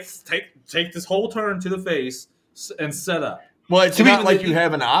take this whole turn to the face and set up. Well, it's not like you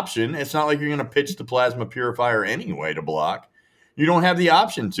have an option. It's not like you're going to pitch the Plasma Purifier anyway to block. You don't have the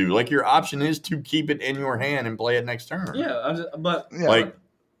option to. Like, your option is to keep it in your hand and play it next turn. Yeah, but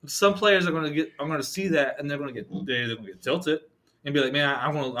some players are going to see that, and they're going to get tilted and be like, man, I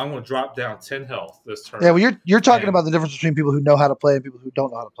want to drop down 10 health this turn. Yeah, well, you're talking about the difference between people who know how to play and people who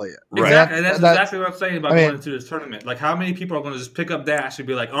don't know how to play it. Right. Exactly, and that's exactly what I'm saying about going into this tournament. Like, how many people are going to just pick up Dash and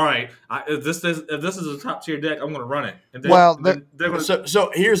be like, all right, if this is a top tier deck, I'm going to run it. And then, they're going to. So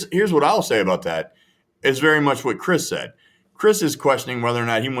here's what I'll say about that. It's very much what Chris said. Chris is questioning whether or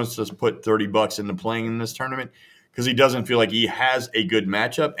not he wants to put $30 into playing in this tournament because he doesn't feel like he has a good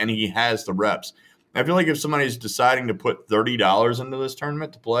matchup and he has the reps. I feel like if somebody's deciding to put $30 into this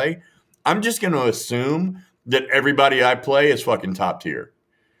tournament to play, I'm just going to assume that everybody I play is fucking top tier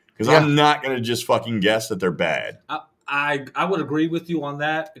because I'm not going to just fucking guess that they're bad. I would agree with you on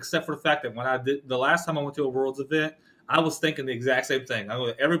that, except for the fact that when I did the last time I went to a Worlds event, I was thinking the exact same thing.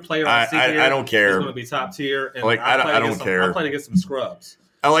 Every player I see here I don't care. is going to be top tier, and I don't care. I played against some scrubs.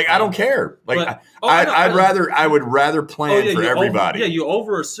 I don't care. I would rather plan for everybody. You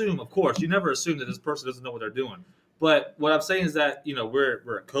overassume, of course. You never assume that this person doesn't know what they're doing. But what I'm saying is that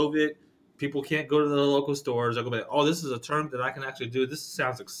we're at COVID. People can't go to the local stores. They're going to be like, oh, this is a term that I can actually do. This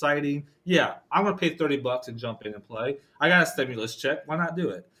sounds exciting. Yeah, I'm going to pay $30 and jump in and play. I got a stimulus check. Why not do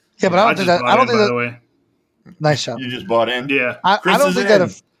it? Yeah, but I don't think that. Nice shot. You just bought in. Yeah, I don't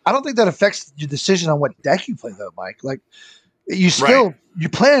think that affects your decision on what deck you play, though, Mike. Like, you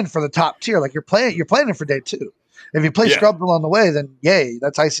plan for the top tier. Like, you're planning for day 2. If you play scrubs along the way, then yay,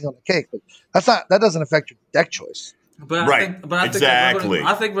 that's icing on the cake. But that doesn't affect your deck choice. But I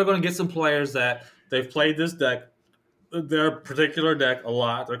think we're going to get some players that they've played this deck, their particular deck, a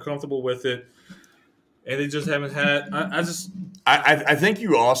lot. They're comfortable with it. And they just haven't had. I think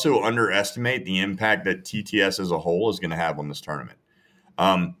you also underestimate the impact that TTS as a whole is going to have on this tournament,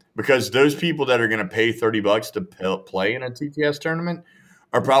 because those people that are going to pay $30 to play in a TTS tournament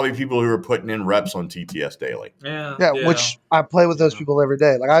are probably people who are putting in reps on TTS daily. Yeah. Which I play with those people every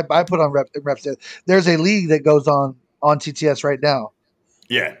day. Like I put on reps. There's a league that goes on TTS right now.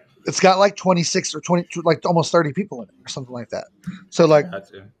 Yeah, it's got like 26 or 20, like almost 30 people in it or something like that. So like.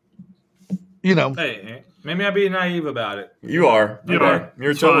 Hey, maybe I'm being naive about it. You are.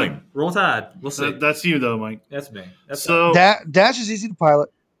 You're totally. Roll Tide. We'll see. That's you, though, Mike. That's me. Dash is easy to pilot.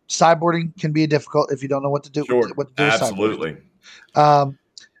 Sideboarding can be difficult if you don't know what to do. Sure. What to do Absolutely. And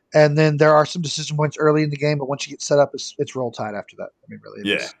then there are some decision points early in the game, but once you get set up, it's Roll Tide after that. I mean, really.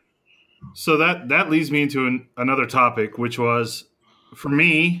 Yeah. So that leads me into another topic, which was, for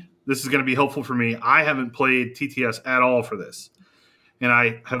me, this is going to be helpful for me. I haven't played TTS at all for this. And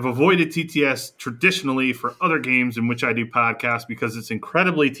I have avoided TTS traditionally for other games in which I do podcasts because it's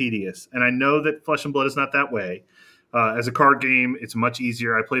incredibly tedious. And I know that Flesh and Blood is not that way. As a card game, it's much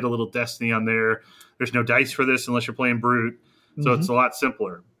easier. I played a little Destiny on there. There's no dice for this unless you're playing Brute. So it's a lot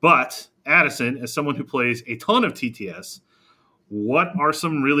simpler. But Addison, as someone who plays a ton of TTS, what are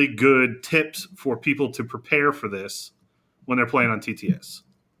some really good tips for people to prepare for this when they're playing on TTS?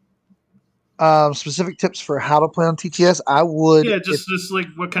 Specific tips for how to play on TTS, I would. Yeah, just like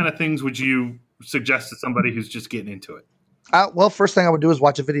what kind of things would you suggest to somebody who's just getting into it? Well, first thing I would do is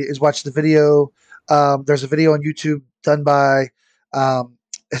watch the video. There's a video on YouTube done by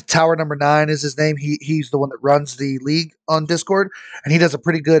Tower Number 9 is his name. He's the one that runs the league on Discord, and he does a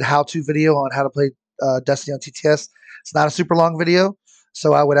pretty good how-to video on how to play Destiny on TTS. It's not a super long video,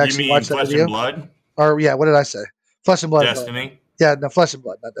 so I would actually watch that Flesh video. And Blood? Or what did I say? Flesh and Blood. Destiny. Yeah, no, Flesh and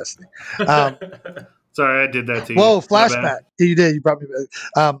Blood, not Destiny. Sorry, I did that to you. Whoa, flashback. You did. You brought me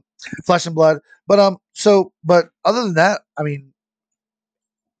Flesh and Blood. But other than that, I mean,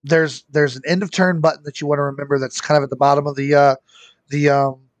 there's an end of turn button that you want to remember that's kind of at the bottom of the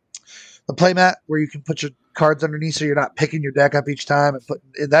playmat where you can put your cards underneath so you're not picking your deck up each time and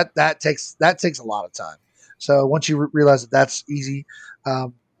putting that takes a lot of time. So once you realize that that's easy,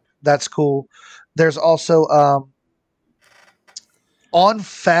 that's cool. There's also on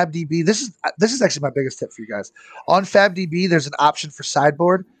FabDB, this is actually my biggest tip for you guys. On FabDB, there's an option for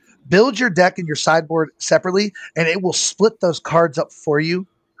sideboard. Build your deck and your sideboard separately, and it will split those cards up for you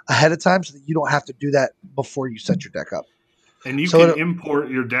ahead of time so that you don't have to do that before you set your deck up. And you can import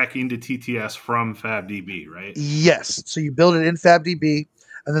your deck into TTS from FabDB, right? Yes. So you build it in FabDB,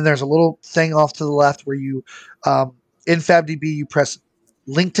 and then there's a little thing off to the left where you, in FabDB, you press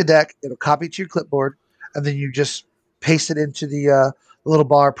link to deck. It'll copy it to your clipboard, and then you just paste it into the little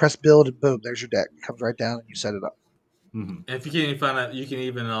bar, press build, and boom, there's your deck. It comes right down, and you set it up. Mm-hmm. If you can't even find out, you can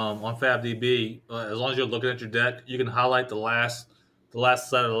even on FabDB, as long as you're looking at your deck, you can highlight the last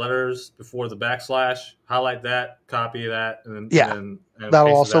set of letters before the backslash. Highlight that, copy that, and then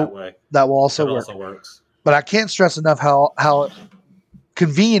that'll also work. Works. But I can't stress enough how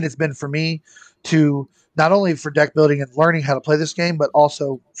convenient it's been for me to not only for deck building and learning how to play this game, but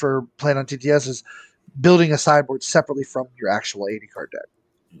also for playing on TTS is building a sideboard separately from your actual 80 card deck.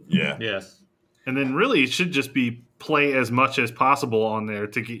 Yeah. Yes. And then really it should just be play as much as possible on there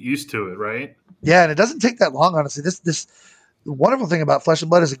to get used to it, right? Yeah, and it doesn't take that long, honestly. This the wonderful thing about Flesh and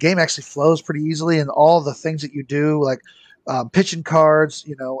Blood is the game actually flows pretty easily, and all the things that you do, like pitching cards.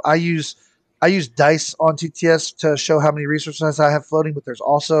 I use dice on TTS to show how many resources I have floating, but there's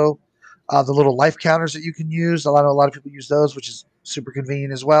also the little life counters that you can use. A lot of people use those, which is super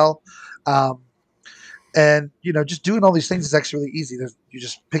convenient as well. And just doing all these things is actually really easy. You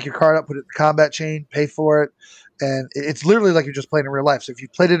just pick your card up, put it in the combat chain, pay for it, and it's literally like you're just playing in real life. So if you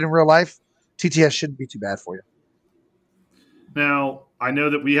played it in real life, TTS shouldn't be too bad for you. Now, I know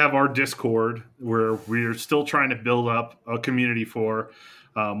that we have our Discord where we're still trying to build up a community for.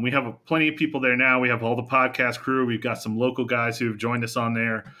 We have plenty of people there now. We have all the podcast crew. We've got some local guys who have joined us on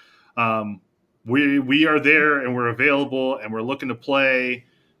there. We are there and we're available and we're looking to play.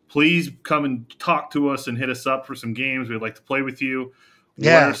 Please come and talk to us and hit us up for some games. We'd like to play with you.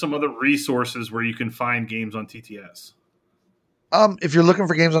 Yeah. What are some other resources where you can find games on TTS? If you're looking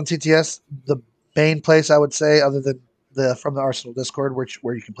for games on TTS, the main place I would say, other than from the Arsenal Discord,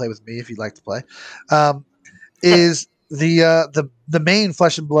 where you can play with me if you'd like to play, is the main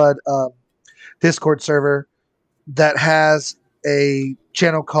Flesh and Blood Discord server that has a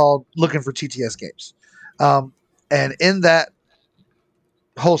channel called Looking for TTS Games, and in that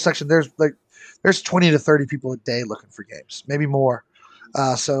whole section, there's 20 to 30 people a day looking for games, maybe more.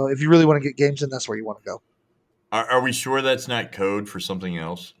 So if you really want to get games in, that's where you want to go. Are we sure that's not code for something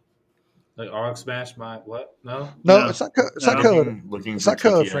else? Like RX Smash, what? No, it's not. It's not code. It's not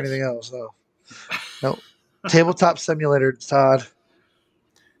code for anything else. No. Tabletop Simulator, Todd.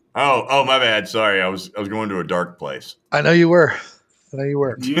 Oh, my bad. Sorry, I was going to a dark place. I know you were.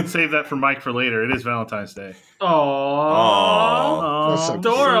 You can save that for Mike for later. It is Valentine's Day. Oh, that's so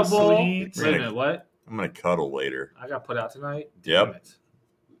adorable. Sweet. Wait a minute, what? I'm gonna cuddle later. I got put out tonight. Yep.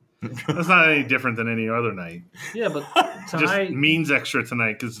 That's not any different than any other night. Yeah, but tonight just means extra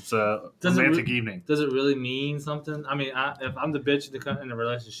tonight because it's a romantic evening. Does it really mean something? I mean, if I'm the bitch in a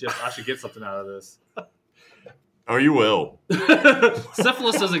relationship, I should get something out of this. Oh, you will.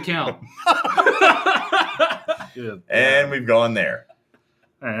 Syphilis doesn't count. And we've gone there.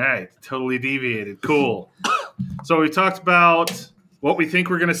 All right, totally deviated. Cool. So we talked about what we think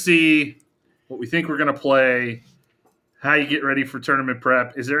we're going to see, what we think we're going to play, how you get ready for tournament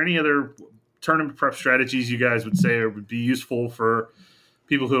prep. Is there any other tournament prep strategies you guys would say would be useful for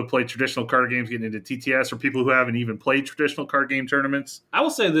people who have played traditional card games getting into TTS, or people who haven't even played traditional card game tournaments? I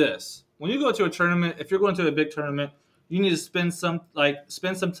will say this. When you go to a tournament, if you're going to a big tournament, you need to spend some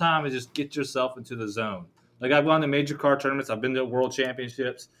time and just get yourself into the zone. Like, I've gone to major card tournaments. I've been to world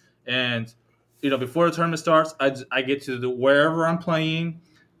championships. And, before the tournament starts, I get to wherever I'm playing.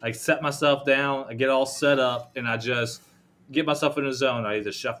 I set myself down. I get all set up, and I just get myself in the zone. I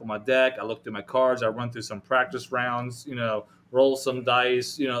either shuffle my deck. I look through my cards. I run through some practice rounds, roll some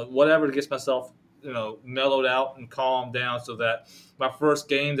dice, whatever to get myself, mellowed out and calmed down so that my first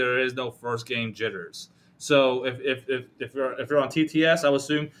game, there is no first game jitters. So if you're on TTS, I would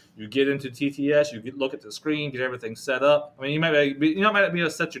assume you get into TTS, you look at the screen, get everything set up. I mean, you might be able to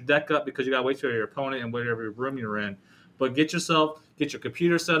set your deck up because you got to wait for your opponent and whatever room you're in. But get your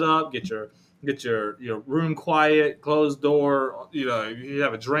computer set up, get your room quiet, closed door. You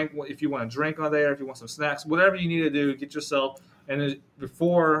have a drink if you want a drink on there, if you want some snacks, whatever you need to do, get yourself. And then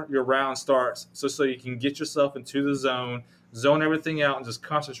before your round starts, so you can get yourself into the zone everything out, and just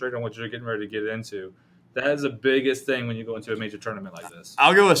concentrate on what you're getting ready to get into. That is the biggest thing when you go into a major tournament like this.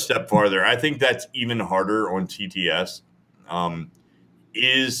 I'll go a step farther. I think that's even harder on TTS,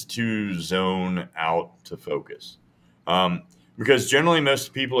 is to zone out to focus. Because generally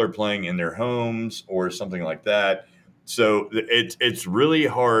most people are playing in their homes or something like that. So it's really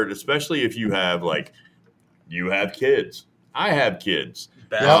hard, especially if you have kids. I have kids.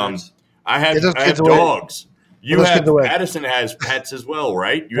 I have dogs. Addison has pets as well,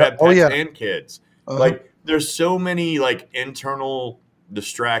 right? You have pets and kids. Like there's so many like internal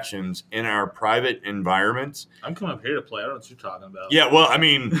distractions in our private environments. I'm coming up here to play. I don't know what you're talking about. Yeah, well, I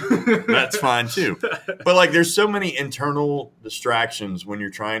mean, that's fine too. But like there's so many internal distractions when you're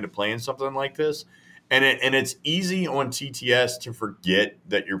trying to play in something like this. And it's easy on TTS to forget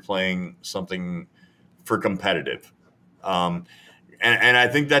that you're playing something for competitive. And I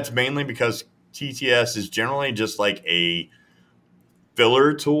think that's mainly because TTS is generally just like a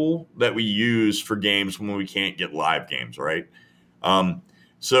filler tool that we use for games when we can't get live games, right?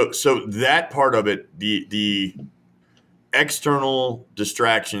 So that part of it, the external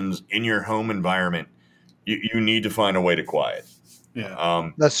distractions in your home environment, you need to find a way to quiet. Yeah,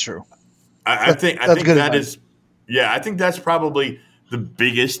 that's true. I think that is, I think that's probably the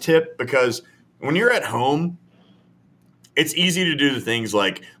biggest tip, because when you're at home, it's easy to do the things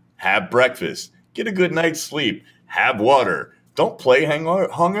like have breakfast, get a good night's sleep, have water, don't play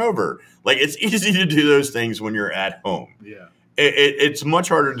hungover. Like it's easy to do those things when you're at home. Yeah, it's much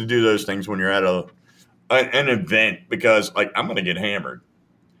harder to do those things when you're at an event, because like I'm gonna get hammered.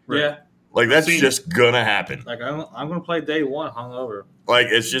 Right? Yeah. Like that's just gonna happen. Like I'm gonna play day one hungover. Like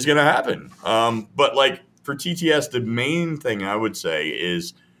it's just gonna happen. But like for TTS, the main thing I would say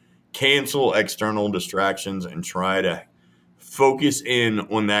is cancel external distractions and try to focus in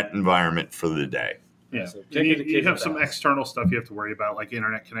on that environment for the day. Yeah, so you have some external stuff you have to worry about, like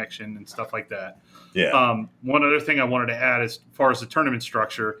internet connection and stuff like that. Yeah. One other thing I wanted to add, as far as the tournament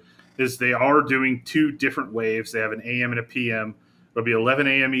structure, is they are doing 2 different waves. They have an AM and a PM. It'll be 11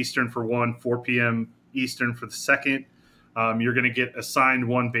 a.m. Eastern for one, 4 p.m. Eastern for the second. You're going to get assigned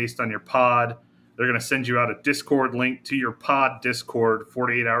one based on your pod. They're going to send you out a Discord link to your pod Discord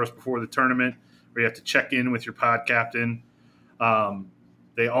 48 hours before the tournament, where you have to check in with your pod captain.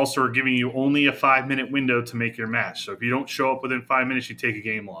 They also are giving you only a 5-minute window to make your match. So if you don't show up within 5 minutes, you take a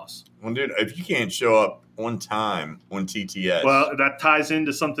game loss. Well, dude, if you can't show up on time on TTS. Well, that ties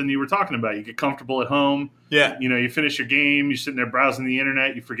into something you were talking about. You get comfortable at home. Yeah. You know, you finish your game. You're sitting there browsing the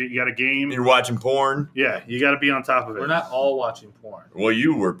internet. You forget you got a game. You're watching porn. Yeah, you got to be on top of it. We're not all watching porn. Well,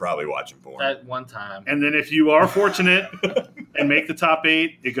 you were probably watching porn. At one time. And then if you are fortunate and make the top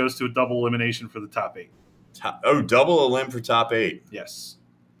 8, it goes to a double elimination for the top 8. Double elim for top 8. Yes.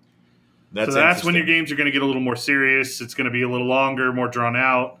 So that's when your games are going to get a little more serious. It's going to be a little longer, more drawn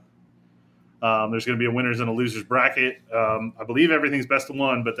out. There's going to be a winners and a losers bracket. I believe everything's best of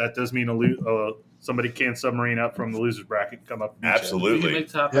 1, but that does mean somebody can submarine up from the losers bracket and come up. Absolutely.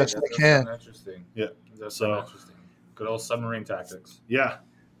 Make top 8. Yes, they can. Interesting. Yeah. That's interesting. Good old submarine tactics. Yeah,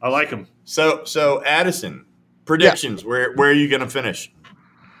 I like them. So Addison, predictions. Yeah. Where are you going to finish?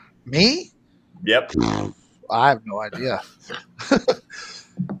 Me? Yep. I have no idea.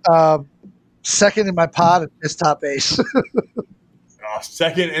 Second in my pod and miss top 8.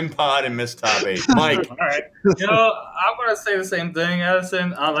 Second in pod and miss top 8. Mike. All right. I'm gonna say the same thing,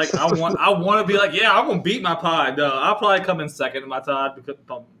 Addison. I want to be like, yeah, I'm gonna beat my pod. No, I'll probably come in second in my pod because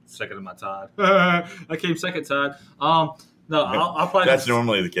I came second, Todd. No, I'll probably. That's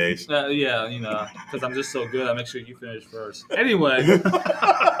normally the case. Yeah, because I'm just so good. I make sure you finish first. Anyway,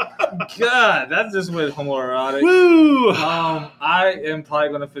 God, that just went homoerotic. Woo! I am probably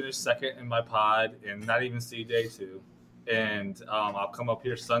going to finish second in my pod and not even see day 2. And I'll come up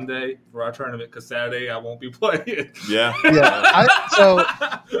here Sunday for our tournament because Saturday I won't be playing. Yeah.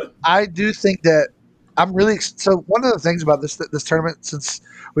 I do think that I'm really so. One of the things about this tournament, since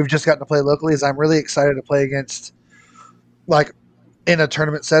we've just gotten to play locally, is I'm really excited to play against, like, in a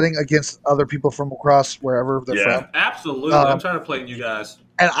tournament setting against other people from across wherever they're from. Absolutely. I'm trying to play you guys.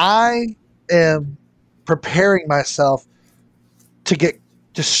 And I am preparing myself to get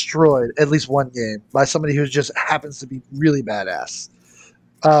destroyed at least one game by somebody who just happens to be really badass.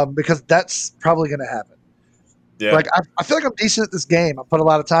 Because that's probably going to happen. Yeah. Like, I feel like I'm decent at this game. I put a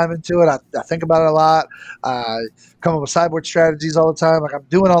lot of time into it. I think about it a lot. I come up with sideboard strategies all the time. Like, I'm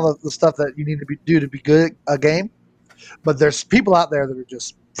doing all the stuff that you need to do to be good at a game. But there's people out there that are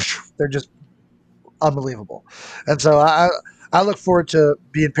they're just unbelievable. And so I look forward to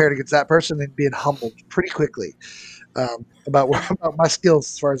being paired against that person and being humbled pretty quickly about my skills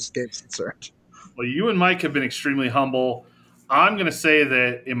as far as this game's concerned. Well, you and Mike have been extremely humble. I'm going to say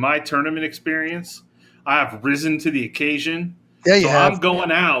that in my tournament experience, I have risen to the occasion. Yeah, you have. I'm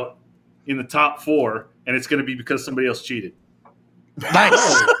going out in the top 4, and it's going to be because somebody else cheated.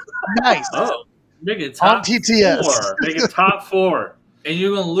 Nice. Nice. Oh, make it top on TTS. 4. Make it top 4. And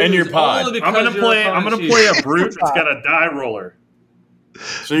you're gonna lose in your pod. I'm gonna play a brute that's got a die roller.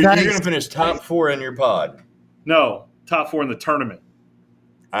 So you're gonna finish top 4 in your pod. No, top 4 in the tournament.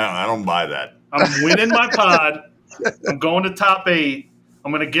 I don't buy that. I'm winning my pod. I'm going to top 8.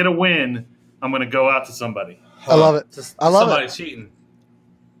 I'm gonna get a win. I'm gonna go out to somebody. I love it. I love somebody it.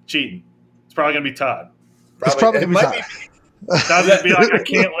 Cheating. It's probably gonna be Todd. It's probably gonna be Todd. Todd's gonna be like, I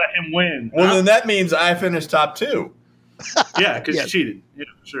can't let him win. Well, then that means I finished top 2 Yeah, because you cheated. Yeah,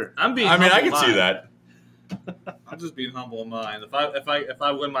 sure. I can see that. I'm just being humble in mine. If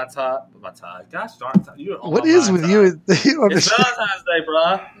I win my tie, gosh darn, you're on what my is mind, with you? It's Valentine's Day,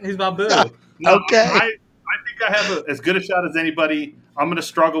 bro. He's my boo. No, okay. I think I have as good a shot as anybody. I'm going to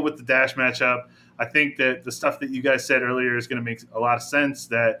struggle with the dash matchup. I think that the stuff that you guys said earlier is going to make a lot of sense.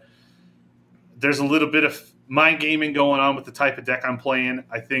 That there's a little bit of mind gaming going on with the type of deck I'm playing.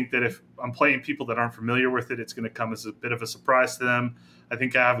 I think that if I'm playing people that aren't familiar with it, it's going to come as a bit of a surprise to them. I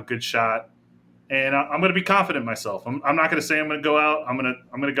think I have a good shot. And I'm going to be confident in myself. I'm not going to say I'm going to go out. I'm going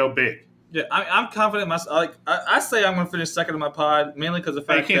to go big. Yeah, I'm confident in myself. Like I say, I'm going to finish second in my pod mainly because of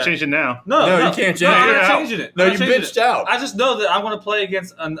the fact you can't change it now. No, you can't change it. I'm not changing it. No, you bitched out. I just know that I want to play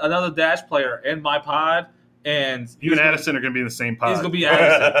against another Dash player in my pod, and you and Addison are going to be in the same pod. He's going to be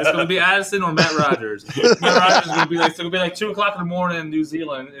Addison. It's going to be Addison or Matt Rogers. Matt Rogers is going to be like 2:00 in the morning in New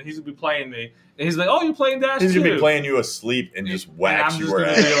Zealand, and he's going to be playing me. And he's like, "Oh, you're playing Dash He's too?" going to be playing you asleep and just wax you. And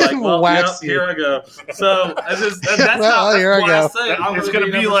I'm just going to be like, "Well, here I go." So that's it's going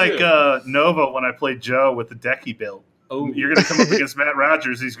to be like Nova when I played Joe with the deck he built. Oh. You're going to come up against Matt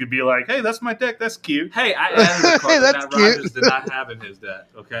Rogers. He's going to be like, "Hey, that's my deck. That's cute." Hey, I added a card that Matt Rogers did not have in his deck.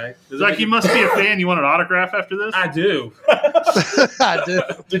 Okay, it's like you must be a fan. You want an autograph after this? I do. I do.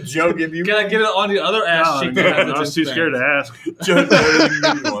 Did Joe give you? Can I get it on the other ass cheek? I was too scared to ask. Joe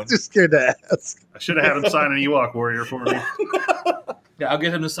too scared to ask. I should have had him sign an Ewok Warrior for me. Yeah, I'll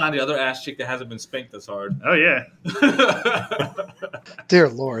get him to sign the other ass cheek that hasn't been spanked this hard. Oh yeah. Dear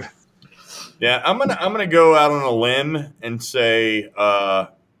Lord. Yeah, I'm gonna go out on a limb and say I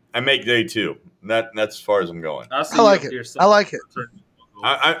make day 2. That's as far as I'm going. I like it. I like it.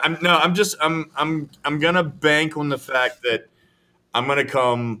 I'm gonna bank on the fact that I'm gonna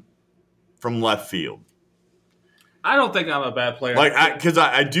come from left field. I don't think I'm a bad player. Because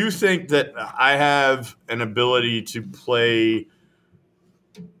I do think that I have an ability to play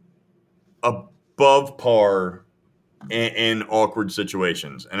above par in awkward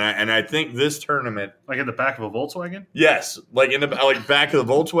situations, and I think this tournament, like in the back of a Volkswagen. Yes, like in the back of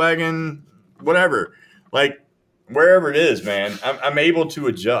the Volkswagen, whatever, like wherever it is, man. I'm able to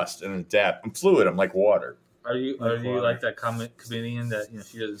adjust and adapt. I'm fluid. I'm like water. Are you like that comedian that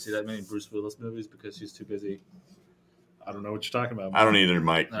she doesn't see that many Bruce Willis movies because she's too busy? I don't know what you're talking about. I don't either,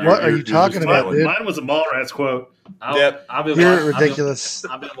 Mike. What are you talking about, dude? Mine was a Mallrats quote. You're ridiculous.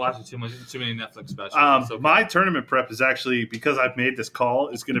 I've been watching too many Netflix specials. My tournament prep is actually, because I've made this call,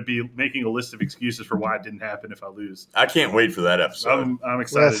 is going to be making a list of excuses for why it didn't happen if I lose. I can't wait for that episode. I'm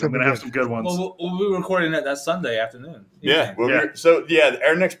excited. I'm going to have some good ones. Well, we'll be recording that Sunday afternoon. Yeah.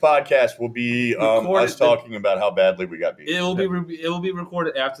 Our next podcast will be us talking about how badly we got beat. It will be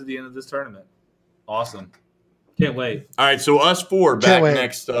recorded after the end of this tournament. Awesome. Can't wait. All right, so us 4 back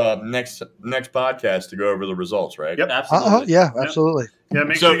next podcast to go over the results, right? Yep, absolutely. Yeah, absolutely. Yeah,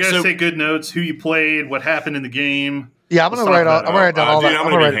 make sure you guys take good notes. Who you played, what happened in the game. Yeah, I'm gonna write down all that. I'm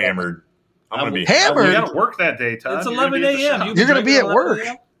gonna be hammered. I'm gonna be hammered. You got to work that day, Todd. It's 11 a.m. You're gonna be at work.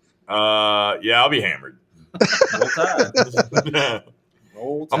 Yeah, I'll be hammered. I'm gonna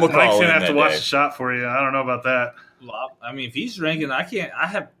Mike's gonna have to watch the shot for you. I don't know about that. I mean, if he's drinking, I can't. I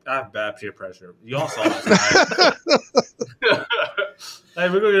have bad peer pressure. You all saw that tonight. Hey,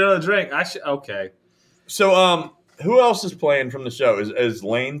 we're gonna get another drink. Okay. So, who else is playing from the show? Is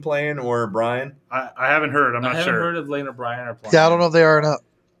Lane playing or Brian? I haven't heard. I haven't heard if Lane or Brian are playing. Yeah, I don't know if they are or not.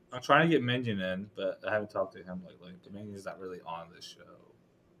 I'm trying to get Minion in, but I haven't talked to him lately. Minion's not really on this show.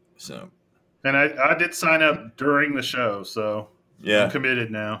 So, and I did sign up during the show, so. Yeah, I'm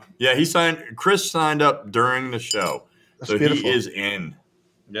committed now. Yeah, Chris signed up during the show. That's so beautiful. He is in.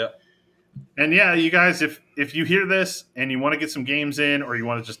 Yep. And yeah, you guys, if you hear this and you want to get some games in, or you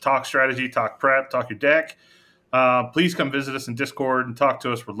want to just talk strategy, talk prep, talk your deck, please come visit us in Discord and talk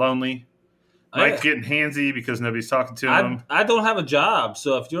to us. We're lonely. Mike's getting handsy because nobody's talking to him. I don't have a job,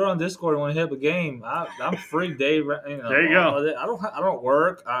 so if you're on Discord and want to hit up a game, I'm free day. There you go. I don't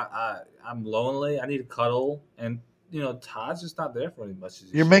work. I'm lonely. I need a cuddle, and Todd's just not there for me much.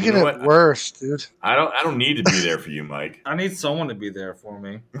 You're making it worse, dude. I don't need to be there for you, Mike. I need someone to be there for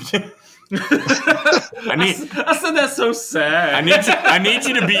me. I said that so sad. I need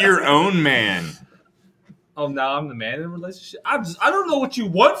you to be your own man. Oh, now I'm the man in the relationship. I don't know what you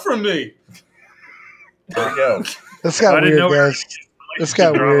want from me. There we go. This got weird, guys. This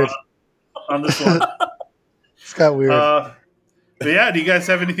got weird on this one. This got weird. But yeah, do you guys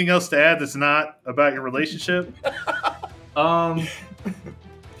have anything else to add that's not about your relationship? This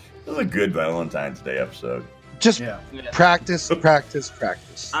was a good Valentine's Day episode. Just practice. I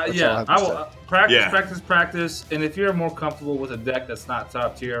will practice. And if you're more comfortable with a deck that's not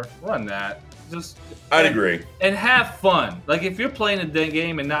top tier, run that. I'd agree. And have fun. Like, if you're playing a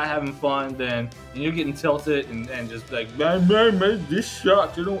game and not having fun, then and you're getting tilted and just like, man, this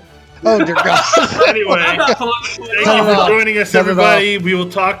shot, you don't. Oh, dear God. Anyway, thank you for joining us, everybody. We will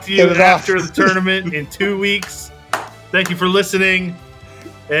talk to you after the tournament in 2 weeks. Thank you for listening.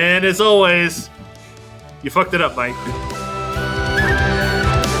 And as always, you fucked it up, Mike.